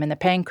 We've got them in the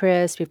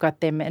pancreas. We've got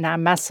them in our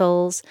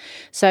muscles.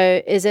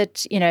 So is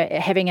it,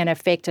 having an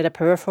effect at a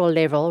peripheral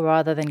level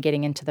rather than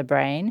getting into the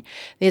brain?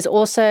 There's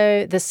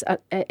also this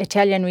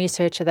Italian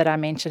researcher that I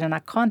mentioned, and I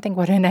can't think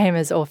what her name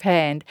is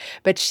offhand,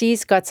 but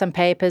she's got some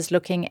papers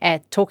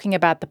talking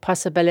about the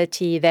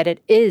possibility that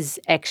it is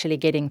actually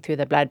getting through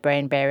the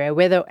blood-brain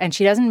barrier, and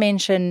she doesn't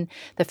mention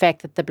the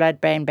fact that the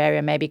blood-brain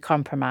barrier may be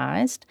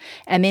compromised.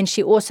 And then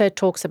she also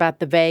talks about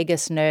the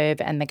vagus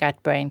nerve and the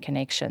gut-brain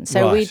connection.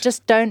 So we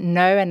just don't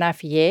know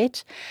enough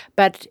yet,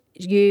 but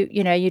you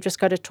just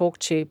got to talk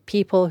to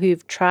people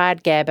who've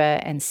tried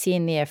GABA and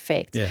seen the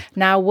effect. Yeah.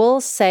 Now,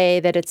 we'll say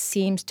that it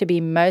seems to be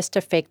most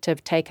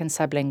effective taken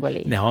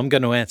sublingually. Now, I'm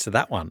going to answer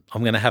that one.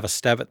 I'm going to have a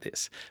stab at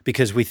this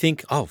because we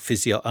think,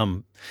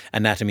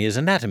 anatomy is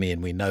anatomy,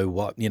 and we know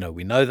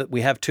we know that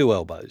we have 2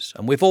 elbows,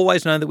 and we've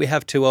always known that we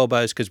have 2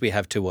 elbows because we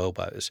have 2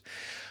 elbows.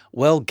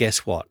 Well, guess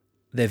what?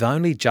 They've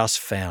only just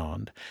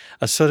found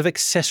a sort of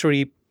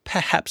accessory,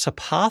 perhaps a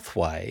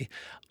pathway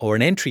or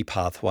an entry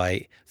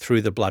pathway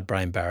through the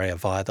blood-brain barrier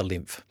via the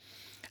lymph.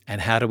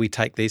 And how do we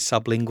take these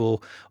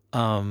sublingual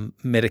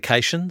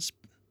medications?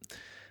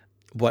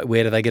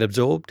 Where do they get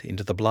absorbed?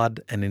 Into the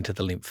blood and into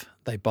the lymph.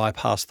 They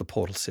bypass the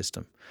portal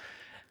system.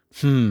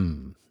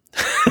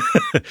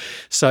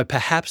 So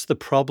perhaps the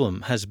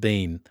problem has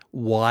been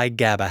why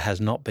GABA has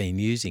not been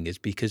using is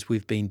because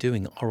we've been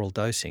doing oral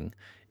dosing.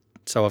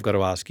 So I've got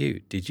to ask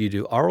you, did you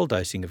do oral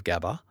dosing of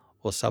GABA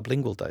or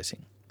sublingual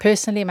dosing?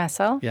 Personally,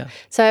 myself? Yeah.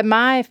 So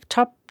my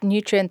top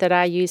nutrient that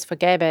I use for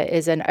GABA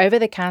is an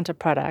over-the-counter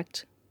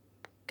product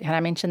can I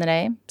mention the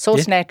name?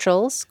 Source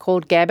Naturals,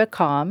 called GABA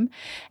Calm.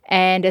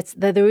 And it's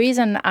the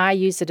reason I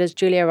use it is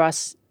Julia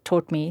Ross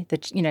taught me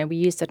that, we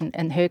used it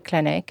in her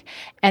clinic.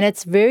 And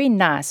it's very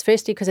nice,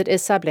 firstly, because it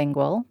is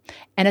sublingual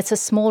and it's a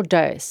small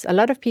dose. A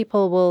lot of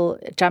people will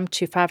jump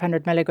to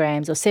 500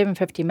 milligrams or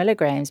 750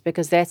 milligrams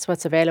because that's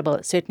what's available,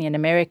 certainly in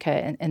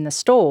America, in the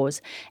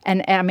stores.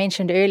 And I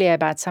mentioned earlier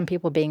about some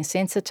people being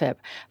sensitive.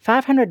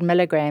 500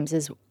 milligrams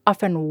is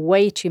often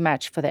way too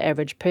much for the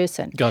average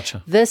person.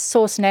 Gotcha. This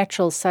Source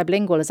Naturals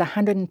sublingual is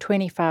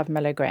 125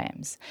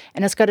 milligrams.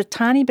 And it's got a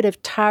tiny bit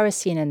of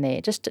tyrosine in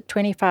there, just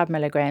 25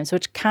 milligrams,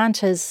 which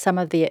counters some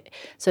of the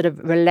sort of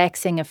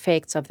relaxing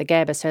effects of the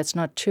GABA, so it's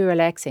not too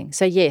relaxing.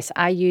 So yes,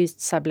 I used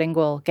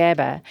sublingual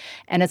GABA,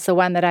 and it's the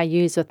one that I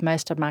use with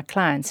most of my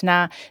clients.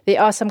 Now, there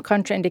are some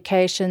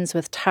contraindications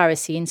with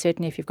tyrosine,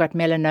 certainly if you've got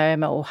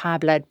melanoma or high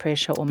blood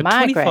pressure or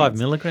migraines. 25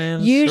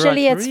 milligrams?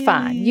 Usually it's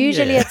fine.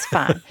 It's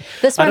fine.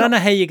 This one, I don't know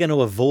how you're going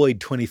to avoid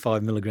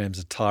 25 milligrams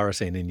of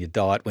tyrosine in your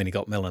diet when you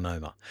got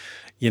melanoma.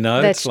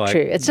 That's it's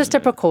true. It's just a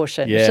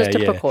precaution. Yeah, it's just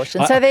a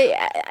precaution. So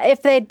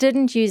if they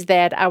didn't use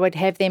that, I would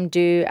have them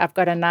I've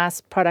got a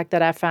nice product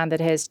that I found that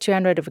has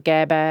 200 of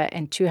GABA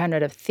and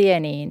 200 of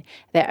theanine.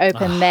 They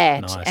open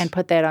nice. and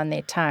put that on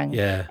their tongue.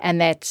 Yeah. And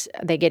that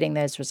they're getting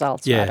those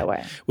results right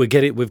away.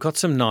 We've got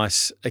some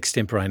nice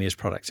extemporaneous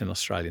products in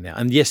Australia now.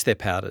 And yes, they're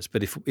powders,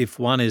 but if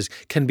one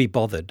can be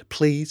bothered,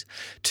 please,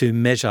 to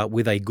measure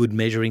with a good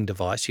measuring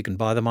device, you can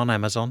buy them on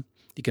Amazon.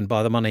 You can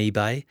buy them on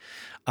eBay,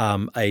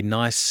 a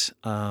nice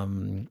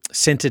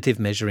sensitive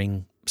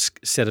measuring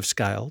set of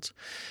scales.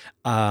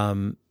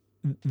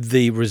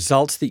 The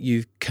results that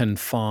you can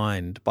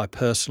find by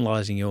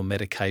personalising your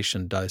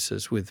medication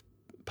doses with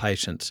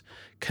patients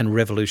can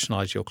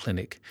revolutionise your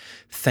clinic.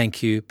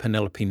 Thank you,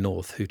 Penelope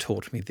North, who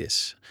taught me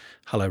this.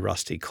 Hello,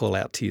 Rusty. Call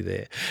out to you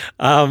there.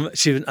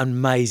 She's an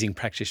amazing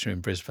practitioner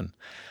in Brisbane.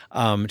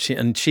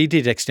 She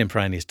did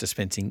extemporaneous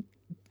dispensing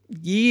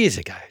years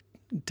ago.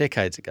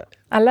 Decades ago.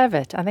 I love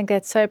it. I think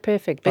that's so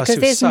perfect because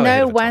there's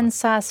no one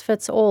size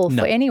fits all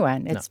for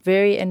anyone. It's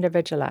very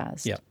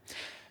individualized. Yeah.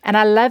 And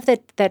I love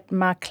that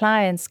my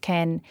clients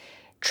can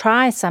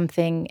try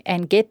something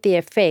and get the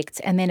effects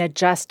and then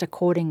adjust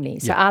accordingly.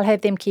 So I'll have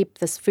them keep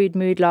this food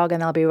mood log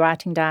and they'll be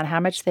writing down how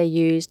much they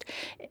used,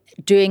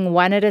 doing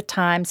one at a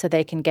time so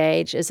they can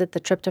gauge, is it the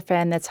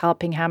tryptophan that's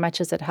helping? How much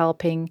is it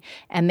helping?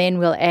 And then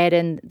we'll add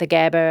in the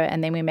GABA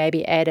and then we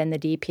maybe add in the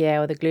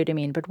DPA or the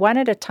glutamine, but one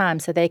at a time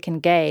so they can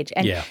gauge.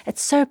 And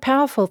it's so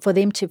powerful for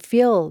them to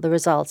feel the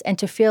results and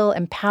to feel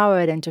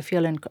empowered and to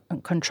feel in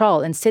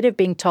control instead of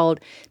being told,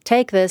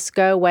 take this,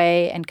 go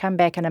away and come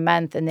back in a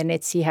month and then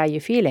let's see how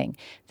you're feeling.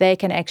 They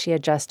can actually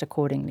adjust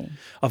accordingly.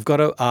 I've got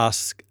to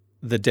ask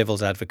the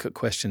devil's advocate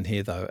question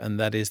here, though, and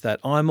that is that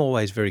I'm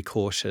always very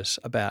cautious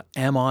about,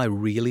 am I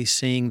really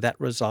seeing that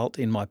result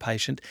in my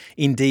patient?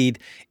 Indeed,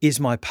 is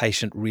my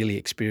patient really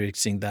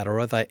experiencing that, or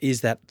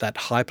is that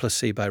high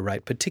placebo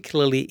rate,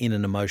 particularly in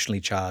an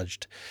emotionally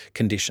charged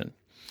condition?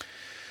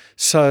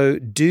 So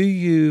do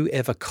you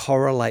ever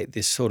correlate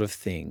this sort of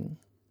thing?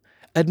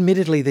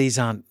 Admittedly, these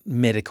aren't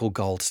medical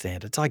gold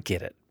standards. I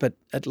get it. But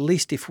at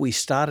least if we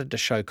started to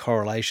show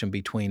correlation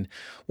between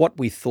what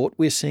we thought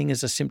we're seeing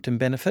as a symptom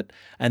benefit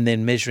and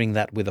then measuring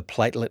that with a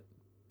platelet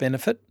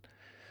benefit,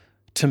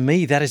 to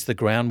me, that is the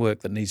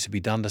groundwork that needs to be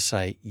done to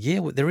say,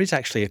 there is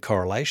actually a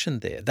correlation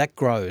there. That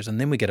grows, and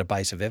then we get a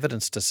base of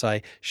evidence to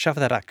say, shove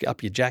that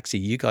up your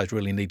jacksie. You guys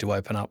really need to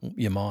open up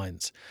your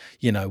minds.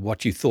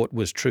 What you thought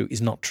was true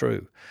is not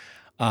true.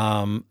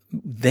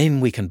 Then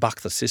we can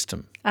buck the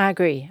system. I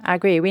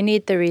agree. We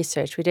need the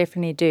research. We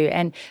definitely do.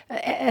 And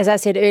as I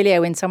said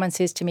earlier, when someone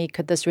says to me,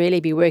 could this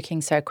really be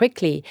working so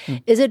quickly?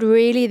 Is it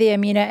really the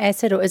amino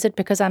acid, or is it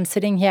because I'm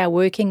sitting here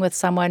working with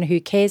someone who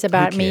cares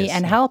about me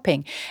and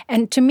helping?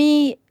 And to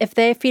me, if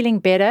they're feeling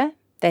better,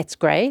 that's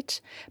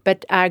great.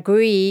 But I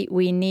agree,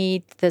 we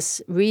need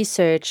this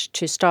research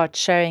to start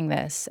showing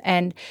this.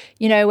 And,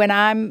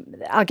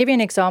 I'll give you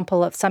an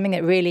example of something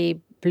that really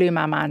blew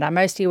my mind. I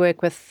mostly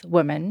work with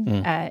women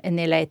in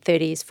their late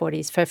 30s,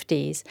 40s,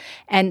 50s.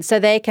 And so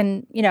they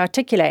can,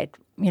 articulate,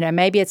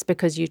 maybe it's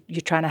because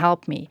you're trying to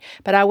help me.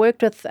 But I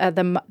worked with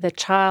the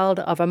child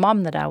of a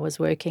mom that I was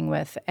working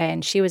with,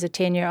 and she was a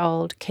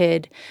 10-year-old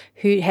kid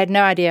who had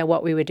no idea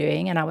what we were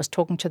doing. And I was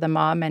talking to the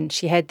mom, and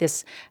she had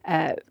this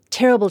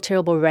terrible,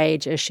 terrible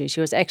rage issue.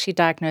 She was actually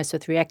diagnosed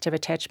with reactive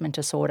attachment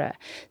disorder.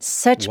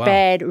 Such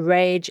bad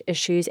rage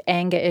issues,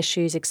 anger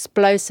issues,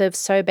 explosive,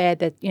 so bad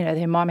that,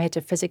 her mom had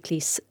to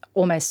physically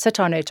almost sit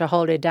on her to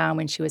hold her down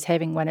when she was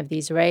having one of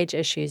these rage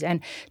issues. And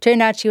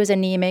turned out she was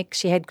anemic,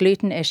 she had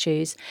gluten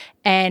issues,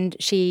 and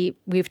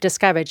we've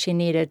discovered she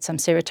needed some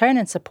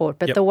serotonin support.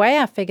 But the way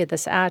I figured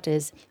this out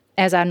is,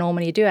 as I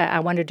normally do,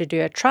 I wanted to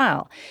do a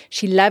trial.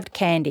 She loved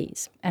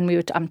candies, and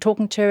I'm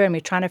talking to her, and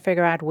we're trying to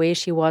figure out where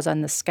she was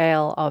on the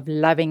scale of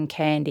loving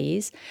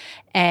candies,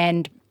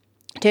 and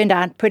turned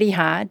out pretty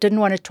high, didn't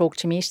want to talk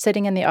to me,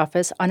 sitting in the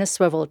office on a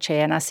swivel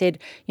chair, and I said,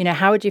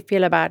 how would you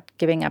feel about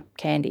giving up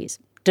candies?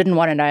 didn't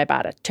want to know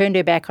about it, turned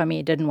her back on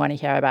me, didn't want to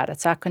hear about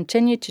it. So I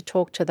continued to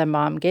talk to the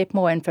mom, get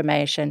more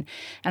information,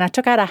 and I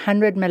took out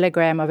 100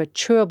 milligram of a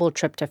chewable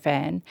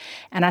tryptophan,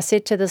 and I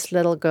said to this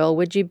little girl,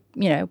 would you,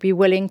 be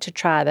willing to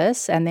try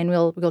this? And then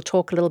we'll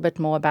talk a little bit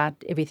more about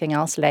everything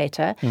else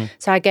later.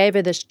 So I gave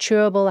her this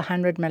chewable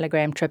 100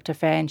 milligram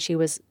tryptophan. She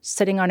was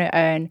sitting on her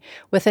own.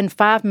 Within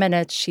 5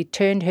 minutes, she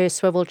turned her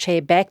swivel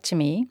chair back to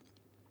me,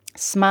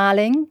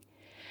 smiling,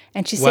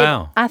 and she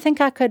said, I think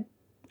I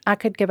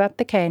could give up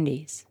the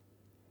candies.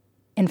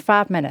 In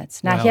 5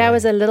 minutes. Now, here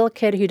was a little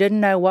kid who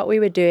didn't know what we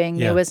were doing.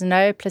 Yeah. There was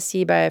no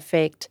placebo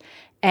effect.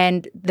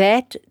 And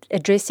that,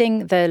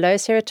 addressing the low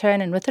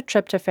serotonin with the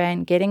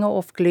tryptophan, getting her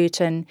off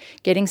gluten,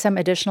 getting some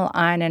additional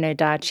iron in her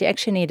diet, she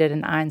actually needed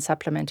an iron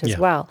supplement as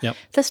well. Yep.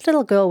 This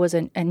little girl was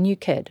a new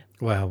kid.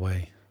 Wow.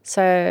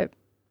 So...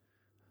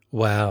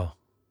 Wow.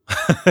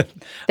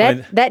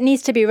 That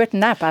needs to be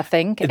written up, I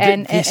think,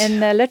 and in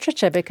the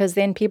literature, because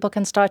then people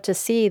can start to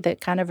see the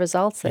kind of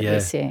results that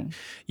we're seeing.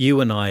 You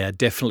and I are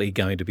definitely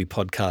going to be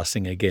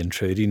podcasting again,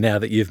 Trudy. Now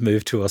that you've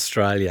moved to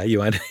Australia, you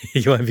won't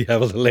be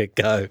able to let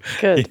go.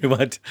 Good. You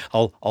won't.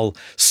 I'll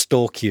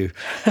stalk you.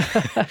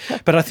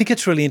 But I think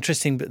it's really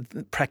interesting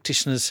that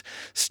practitioners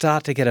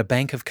start to get a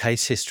bank of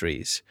case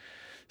histories,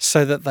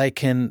 so that they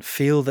can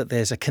feel that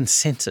there's a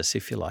consensus,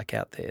 if you like,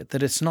 out there,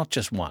 that it's not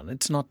just one,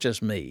 it's not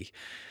just me.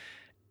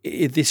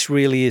 This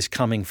really is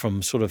coming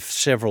from sort of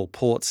several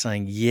ports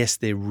saying, yes,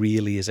 there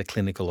really is a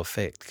clinical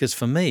effect. Because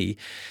for me,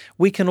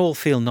 we can all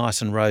feel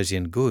nice and rosy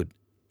and good.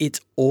 It's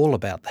all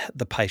about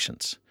the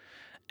patients.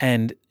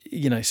 And,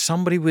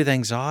 somebody with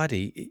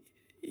anxiety,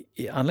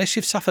 unless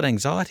you've suffered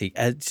anxiety,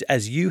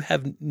 as you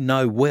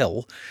know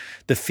well,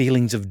 the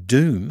feelings of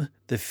doom,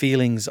 the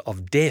feelings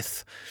of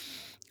death,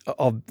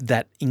 of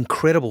that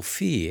incredible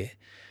fear,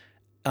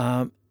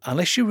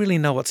 unless you really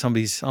know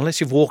unless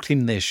you've walked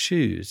in their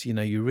shoes,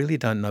 you really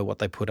don't know what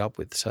they put up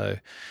with. So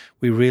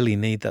we really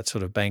need that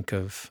sort of bank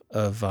of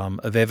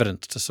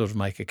evidence to sort of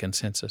make a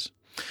consensus.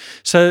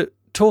 So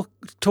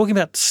talking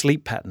about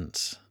sleep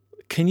patterns,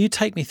 can you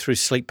take me through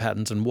sleep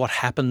patterns and what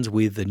happens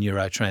with the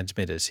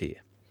neurotransmitters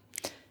here?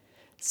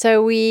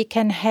 So we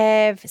can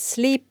have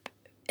sleep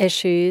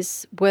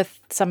issues with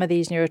some of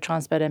these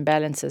neurotransmitter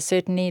imbalances.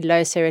 Certainly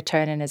low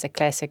serotonin is a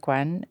classic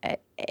one.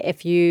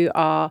 If you've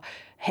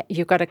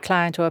got a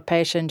client or a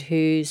patient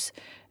who's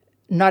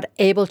not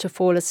able to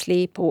fall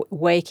asleep or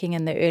waking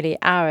in the early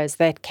hours,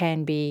 that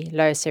can be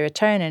low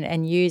serotonin,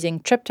 and using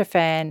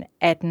tryptophan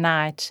at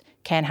night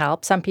can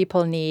help. Some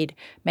people need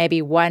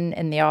maybe 1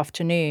 in the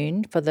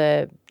afternoon for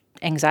the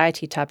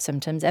anxiety type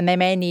symptoms, and they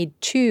may need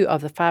 2 of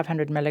the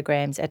 500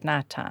 milligrams at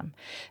nighttime.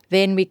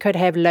 Then we could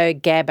have low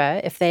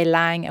GABA. If they're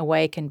lying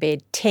awake in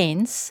bed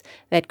tense,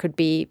 that could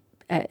be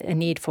a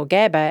need for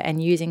GABA,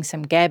 and using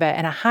some GABA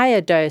and a higher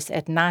dose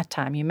at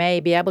nighttime. You may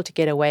be able to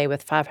get away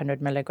with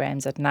 500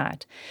 milligrams at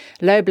night.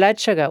 Low blood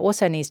sugar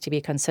also needs to be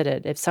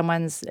considered. If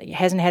someone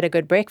hasn't had a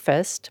good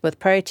breakfast with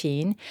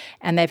protein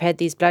and they've had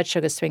these blood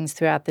sugar swings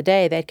throughout the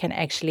day, that can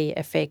actually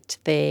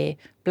affect their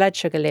blood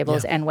sugar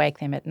levels and wake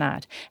them at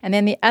night. And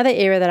then the other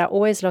area that I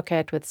always look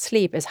at with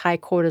sleep is high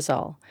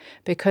cortisol,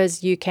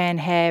 because you can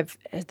have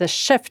the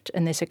shift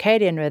in the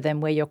circadian rhythm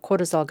where your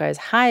cortisol goes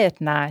high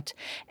at night,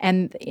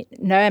 and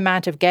no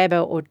amount of GABA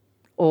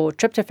or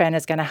tryptophan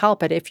is going to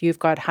help it if you've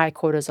got high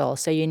cortisol.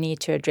 So you need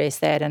to address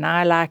that. And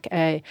I like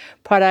a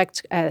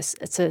product, it's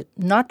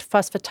not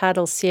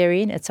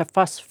phosphatidylserine, it's a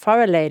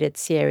phosphorylated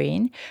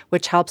serine,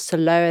 which helps to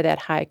lower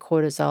that high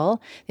cortisol.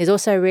 There's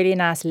also a really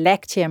nice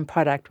Lactium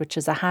product, which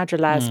is a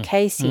hydrolyzed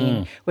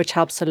casein, which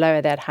helps to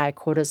lower that high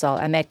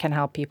cortisol, and that can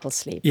help people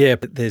sleep. Yeah,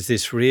 but there's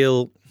this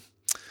real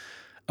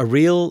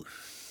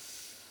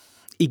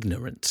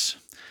ignorance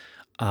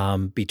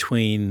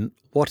between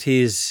what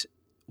is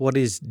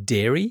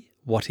dairy,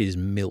 what is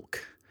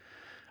milk,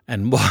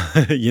 and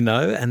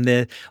and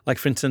they're like,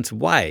 for instance,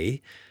 whey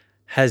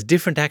has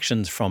different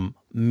actions from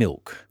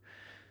milk.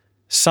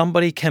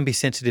 Somebody can be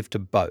sensitive to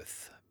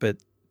both, but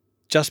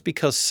just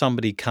because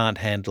somebody can't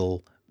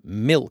handle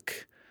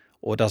milk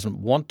or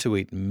doesn't want to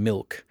eat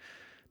milk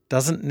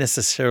doesn't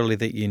necessarily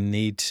that you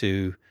need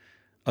to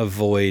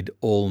avoid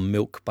all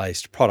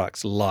milk-based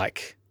products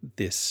like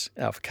this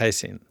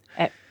alpha-casein.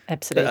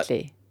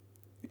 Absolutely.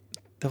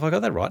 Have I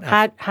got that right?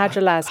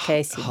 Hydrolyzed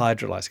casein.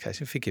 Hydrolyzed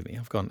casein. Forgive me.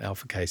 I've gone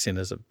alpha casein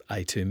as a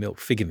A2 milk.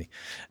 Forgive me.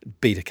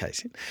 Beta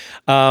casein.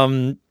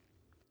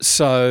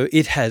 So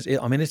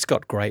it's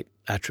got great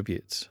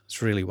attributes.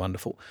 It's really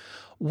wonderful.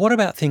 What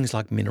about things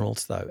like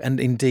minerals, though, and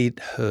indeed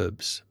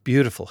herbs,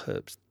 beautiful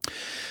herbs?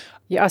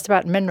 You asked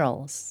about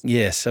minerals.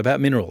 Yes, about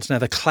minerals. Now,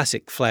 the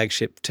classic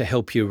flagship to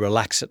help you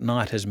relax at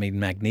night has been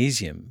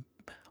magnesium.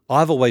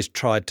 I've always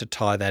tried to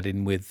tie that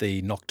in with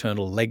the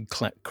nocturnal leg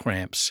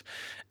cramps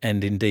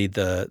and indeed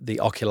the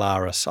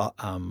ocularis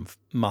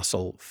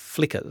muscle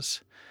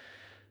flickers.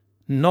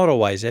 Not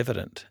always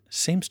evident.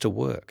 Seems to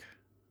work.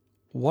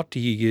 What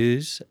do you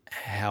use?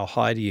 How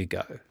high do you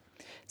go?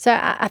 So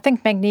I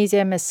think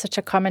magnesium is such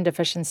a common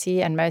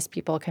deficiency and most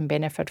people can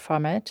benefit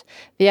from it.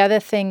 The other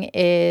thing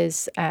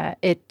is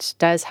it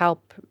does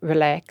help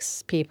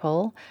relax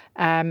people.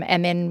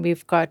 And then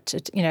we've got,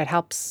 it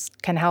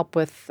can help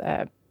with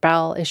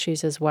bowel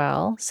issues as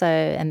well. So,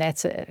 and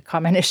that's a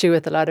common issue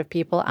with a lot of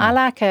people. I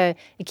like a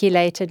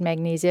chelated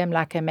magnesium,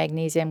 like a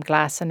magnesium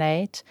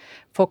glycinate.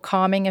 For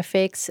calming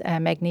effects,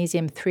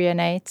 magnesium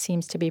threonate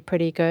seems to be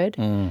pretty good.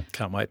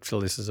 Can't wait till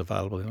this is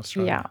available in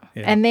Australia.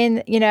 Yeah. And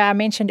then, I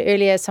mentioned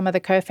earlier some of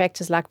the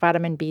cofactors like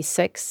vitamin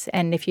B6.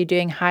 And if you're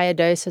doing higher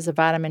doses of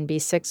vitamin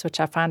B6, which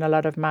I find a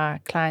lot of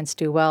my clients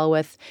do well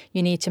with,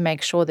 you need to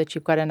make sure that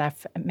you've got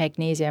enough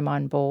magnesium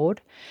on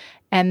board.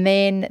 And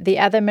then the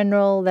other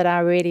mineral that I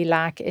really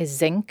like is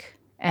zinc,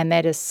 and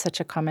that is such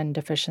a common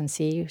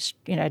deficiency,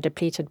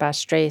 depleted by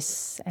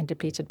stress and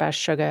depleted by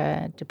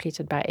sugar,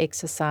 depleted by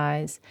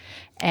exercise.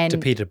 And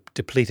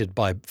depleted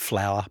by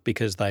flour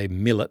because they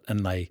mill it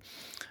and they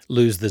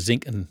lose the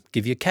zinc and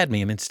give you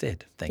cadmium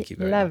instead. Thank you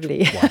very much.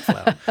 White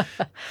flour.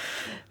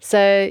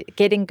 So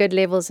getting good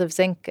levels of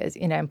zinc is,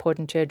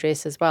 important to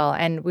address as well.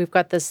 And we've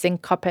got this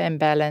zinc-copper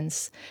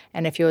imbalance.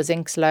 And if your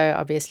zinc's low,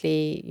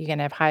 obviously you're going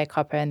to have higher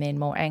copper and then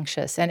more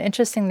anxious. And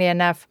interestingly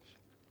enough,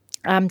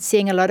 I'm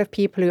seeing a lot of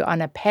people who are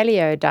on a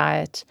paleo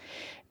diet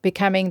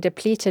becoming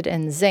depleted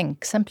in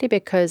zinc simply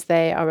because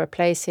they are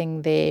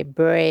replacing their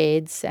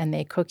breads and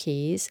their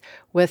cookies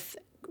with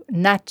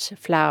nut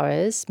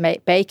flours,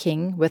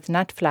 baking with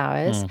nut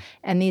flours.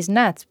 And these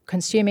nuts,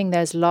 consuming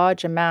those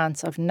large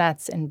amounts of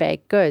nuts in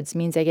baked goods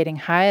means they're getting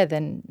higher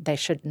than they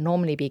should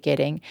normally be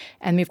getting.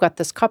 And we've got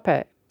this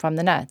copper from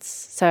the nuts.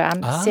 So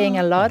I'm seeing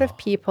a lot of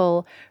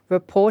people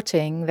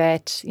reporting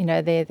that,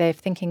 they're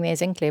thinking their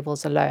zinc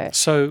levels are low.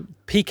 So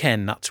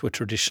pecan nuts were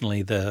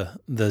traditionally the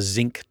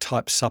zinc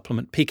type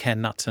supplement.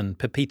 Pecan nuts and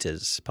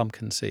pepitas,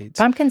 pumpkin seeds.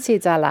 Pumpkin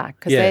seeds I like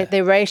because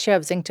their ratio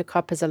of zinc to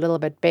copper is a little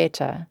bit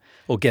better.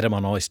 Or get them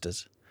on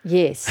oysters.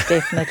 Yes,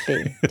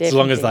 definitely. As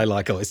long as they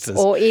like oysters.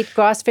 Or eat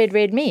grass-fed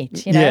red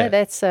meat,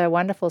 that's a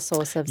wonderful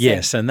source of zinc.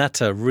 Yes, and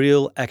that's a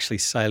real, actually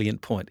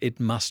salient point. It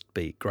must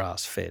be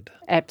grass-fed.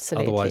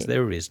 Absolutely. Otherwise,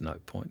 there is no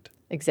point.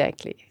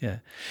 Exactly. Yeah.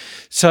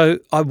 So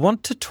I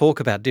want to talk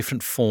about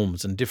different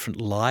forms and different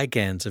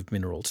ligands of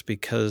minerals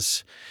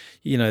because,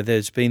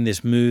 there's been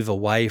this move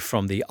away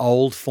from the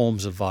old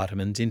forms of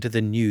vitamins into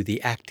the new,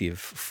 the active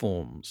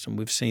forms. And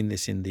we've seen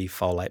this in the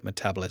folate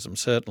metabolism,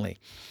 certainly.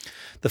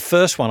 The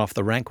first one off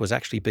the rank was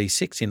actually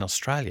B6 in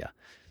Australia.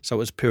 So it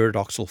was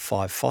pyridoxal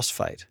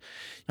 5-phosphate.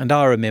 And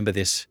I remember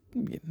this,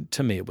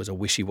 to me it was a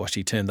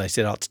wishy-washy term. They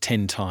said, it's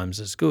 10 times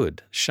as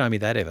good. Show me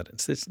that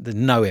evidence. There's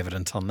no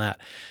evidence on that.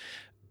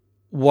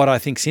 What I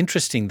think's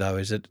interesting, though,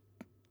 is that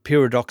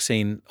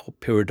pyridoxine or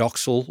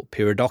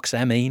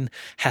pyridoxamine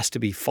has to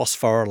be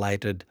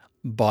phosphorylated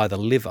by the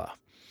liver.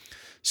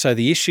 So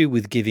the issue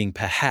with giving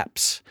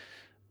perhaps,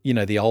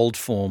 the old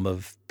form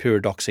of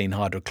pyridoxine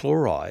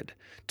hydrochloride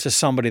to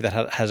somebody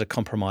that has a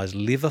compromised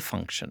liver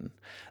function,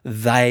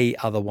 they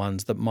are the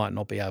ones that might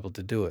not be able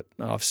to do it.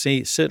 I've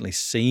certainly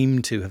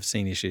seemed to have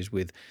seen issues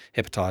with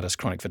hepatitis,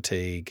 chronic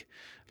fatigue,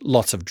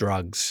 lots of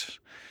drugs,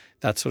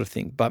 that sort of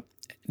thing. But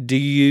do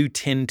you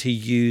tend to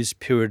use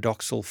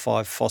pyridoxal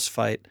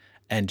 5-phosphate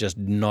and just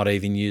not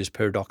even use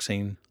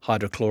pyridoxine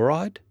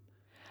hydrochloride?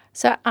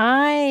 So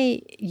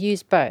I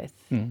use both.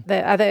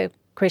 The other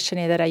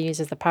questionnaire that I use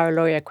is the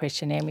Pyroluria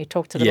questionnaire, and we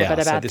talked a little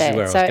bit about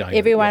that. So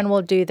everyone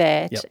will do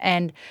that,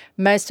 and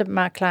most of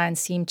my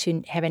clients seem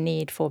to have a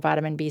need for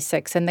vitamin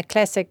B6. And the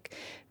classic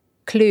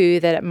clue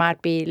that it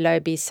might be low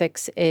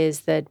B6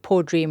 is the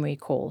poor dream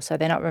recall. So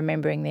they're not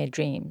remembering their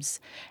dreams.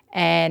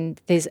 And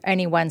there's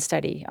only one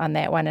study on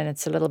that one, and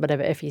it's a little bit of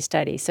an iffy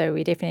study. So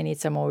we definitely need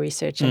some more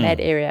research in that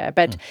area.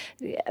 But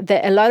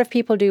a lot of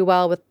people do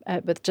well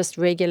with just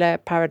regular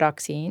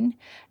pyridoxine,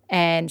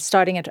 and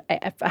starting at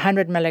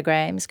 100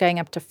 milligrams, going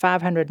up to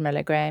 500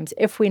 milligrams.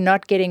 If we're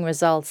not getting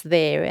results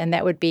there, and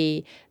that would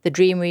be the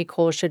dream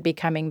recall should be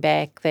coming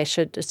back.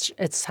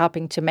 It's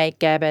helping to make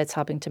GABA, it's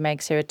helping to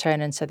make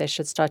serotonin, so they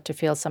should start to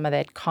feel some of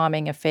that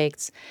calming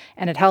effects,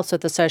 and it helps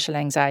with the social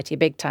anxiety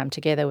big time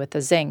together with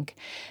the zinc.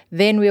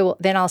 Then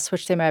I'll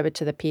switch them over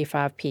to the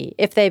P5P.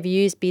 If they've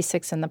used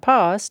B6 in the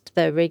past,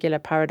 the regular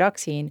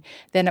pyridoxine,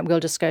 then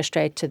we'll just go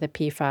straight to the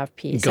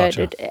P5P.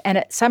 Gotcha.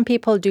 So some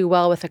people do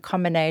well with a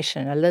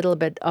combination, a little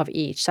bit of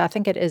each. So I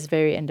think it is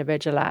very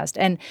individualized.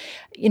 And,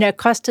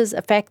 cost is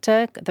a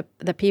factor.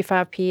 The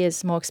P5P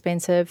is more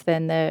expensive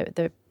than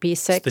the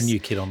B6. It's the new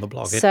kid on the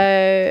block.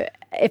 So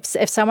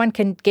if someone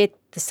can get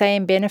the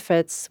same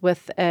benefits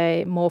with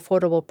a more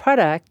affordable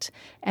product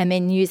and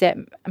then use that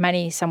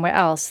money somewhere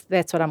else,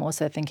 that's what I'm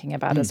also thinking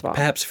about as well.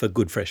 Perhaps for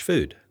good fresh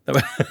food.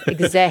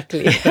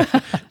 Exactly.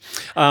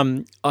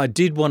 I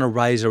did want to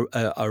raise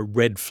a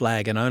red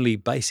flag, and only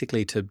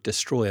basically to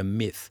destroy a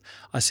myth.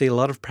 I see a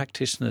lot of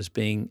practitioners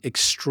being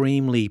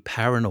extremely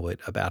paranoid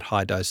about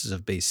high doses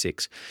of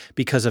B6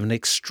 because of an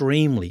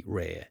extremely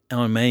rare,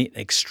 and I mean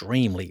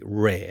extremely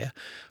rare,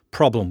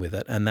 problem with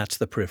it, and that's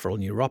the peripheral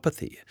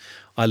neuropathy.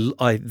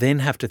 I then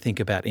have to think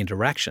about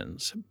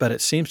interactions, but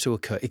it seems to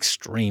occur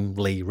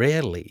extremely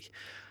rarely.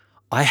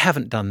 I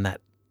haven't done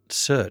that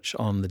search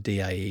on the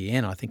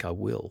DAEN. I think I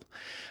will.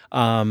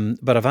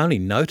 But I've only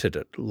noted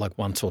it like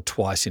once or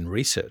twice in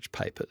research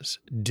papers.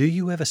 Do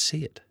you ever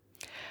see it?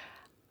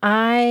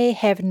 I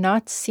have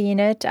not seen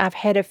it. I've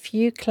had a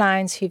few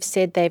clients who've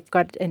said they've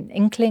got an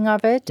inkling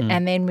of it,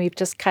 and then we've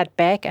just cut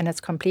back and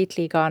it's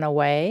completely gone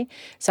away.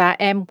 So I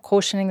am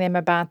cautioning them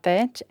about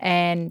that.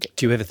 And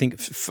do you ever think,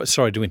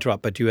 sorry to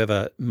interrupt, but do you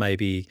ever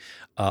maybe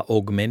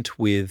augment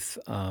with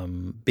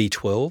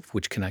B12,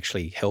 which can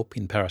actually help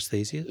in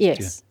paresthesias?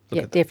 Yes.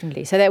 Yeah,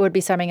 definitely. So that would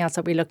be something else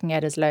that we're looking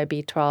at is low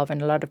B12,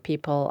 and a lot of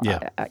people,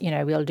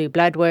 we'll do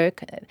blood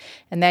work.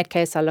 In that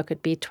case, I look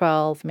at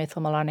B12,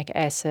 methylmalonic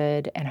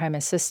acid, and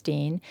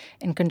homocysteine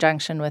in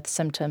conjunction with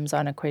symptoms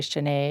on a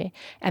questionnaire,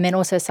 and then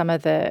also some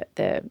of the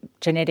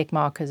genetic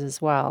markers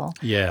as well.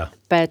 Yeah.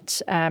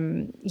 But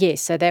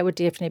yes, so that would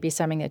definitely be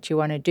something that you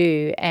want to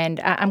do.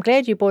 And I'm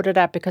glad you brought it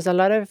up because a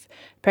lot of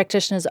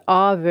practitioners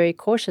are very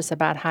cautious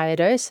about higher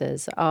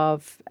doses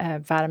of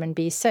vitamin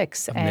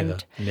B6.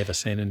 I've never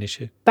seen an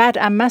issue. But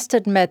I must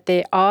admit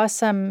there are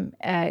some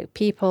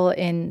people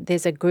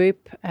there's a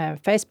group,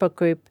 Facebook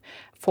group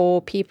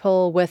for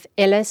people with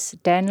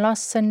Ehlers-Danlos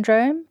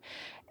syndrome.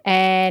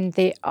 And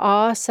there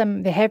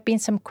have been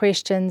some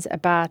questions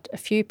about a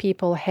few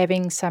people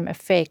having some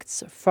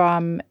effects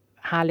from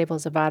high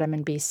levels of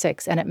vitamin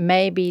B6, and it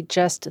may be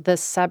just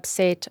this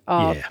subset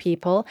of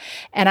people.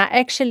 And I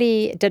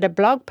actually did a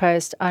blog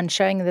post on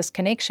showing this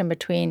connection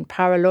between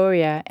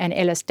pyroluria and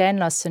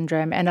Ehlers-Danlos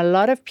syndrome, and a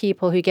lot of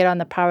people who get on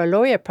the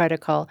pyroluria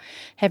protocol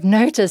have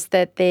noticed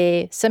that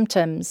their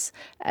symptoms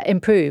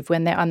improve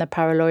when they're on the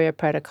pyroluria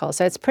protocol.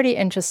 So it's pretty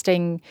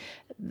interesting,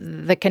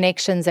 the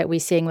connections that we're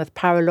seeing with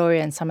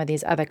pyroluria and some of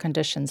these other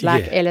conditions,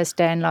 like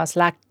Ehlers-Danlos,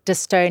 like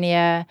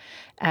dystonia.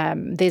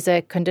 There's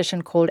a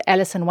condition called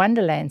Alice in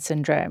Wonderland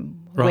syndrome,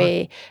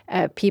 where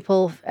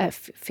people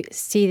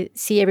see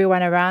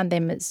everyone around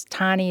them as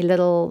tiny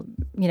little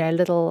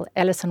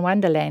Alice in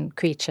Wonderland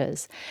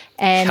creatures.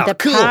 And How the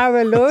cool.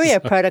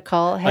 Pyroluria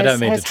protocol has helped. I don't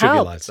mean to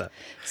trivialize that.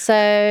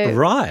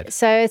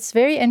 So it's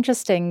very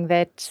interesting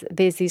that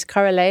there's these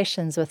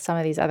correlations with some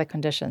of these other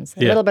conditions.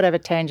 A little bit of a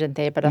tangent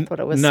there, but I thought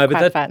it was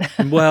quite fun.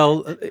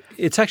 Well,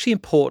 it's actually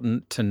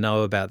important to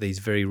know about these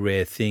very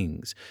rare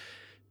things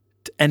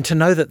and to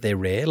know that they're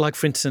rare. Like,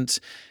 for instance,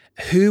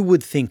 who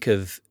would think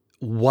of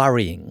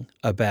worrying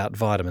about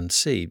vitamin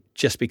C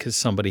just because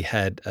somebody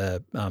had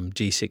a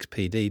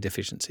G6PD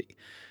deficiency?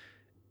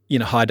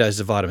 High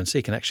doses of vitamin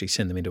C can actually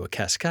send them into a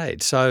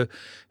cascade. So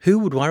who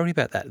would worry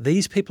about that?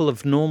 These people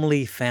have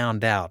normally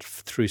found out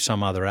through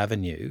some other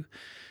avenue.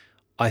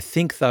 I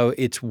think, though,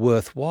 it's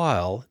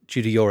worthwhile,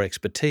 due to your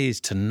expertise,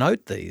 to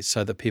note these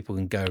so that people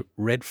can go,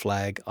 red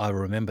flag, I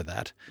remember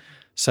that,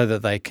 so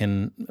that they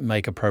can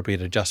make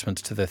appropriate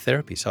adjustments to their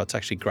therapy. So it's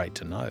actually great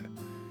to know.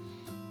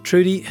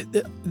 Trudy,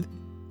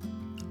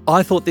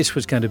 I thought this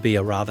was going to be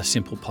a rather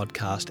simple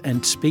podcast,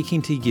 and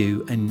speaking to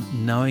you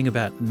and knowing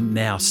about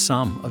now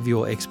some of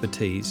your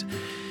expertise,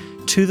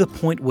 to the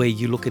point where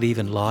you look at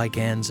even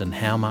ligands and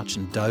how much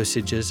and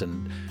dosages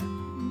and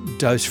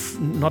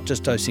not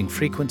just dosing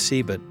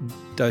frequency, but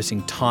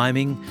dosing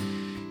timing.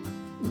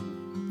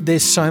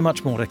 There's so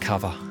much more to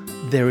cover.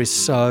 There is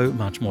so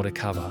much more to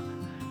cover.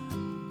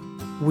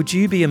 Would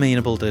you be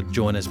amenable to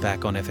join us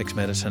back on FX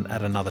Medicine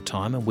at another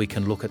time, and we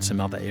can look at some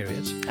other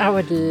areas? I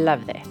would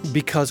love that.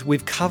 Because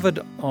we've covered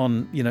off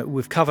on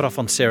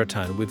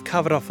serotonin, we've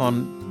covered off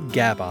on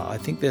GABA. I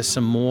think there's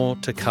some more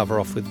to cover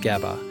off with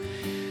GABA.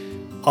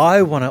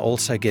 I want to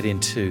also get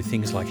into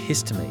things like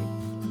histamine.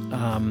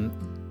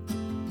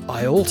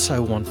 I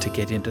also want to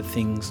get into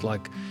things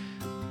like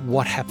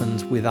what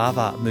happens with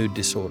other mood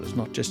disorders,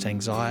 not just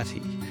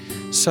anxiety.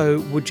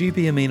 So would you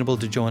be amenable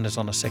to join us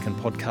on a second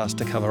podcast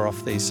to cover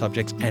off these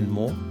subjects and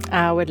more?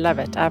 I would love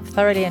it. I've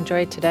thoroughly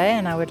enjoyed today,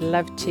 and I would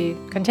love to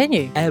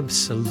continue.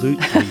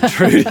 Absolutely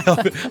true.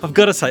 I've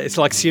got to say, it's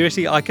like,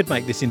 seriously, I could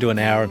make this into an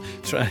hour and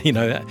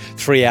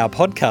 3-hour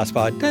podcast,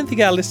 but I don't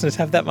think our listeners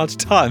have that much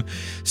time.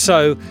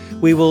 So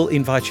we will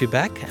invite you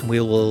back, and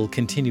we will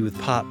continue with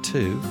part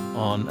 2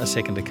 on a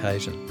second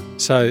occasion.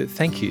 So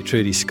thank you,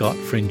 Trudy Scott,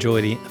 for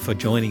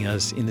joining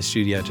us in the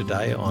studio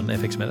today on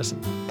FX Medicine.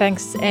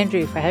 Thanks,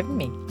 Andrew, for having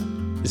me.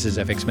 This is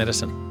FX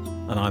Medicine,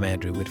 and I'm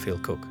Andrew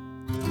Whitfield Cook.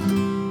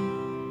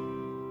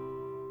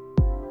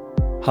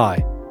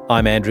 Hi,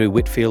 I'm Andrew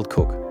Whitfield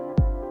Cook.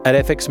 At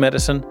FX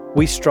Medicine,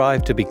 we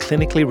strive to be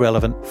clinically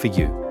relevant for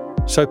you.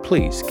 So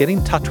please get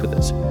in touch with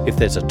us if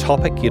there's a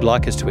topic you'd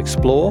like us to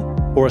explore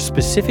or a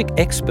specific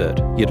expert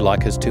you'd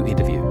like us to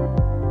interview.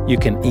 You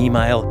can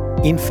email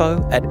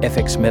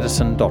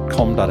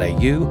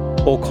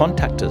info@fxmedicine.com.au or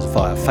contact us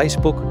via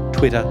Facebook,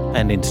 Twitter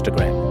and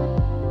Instagram.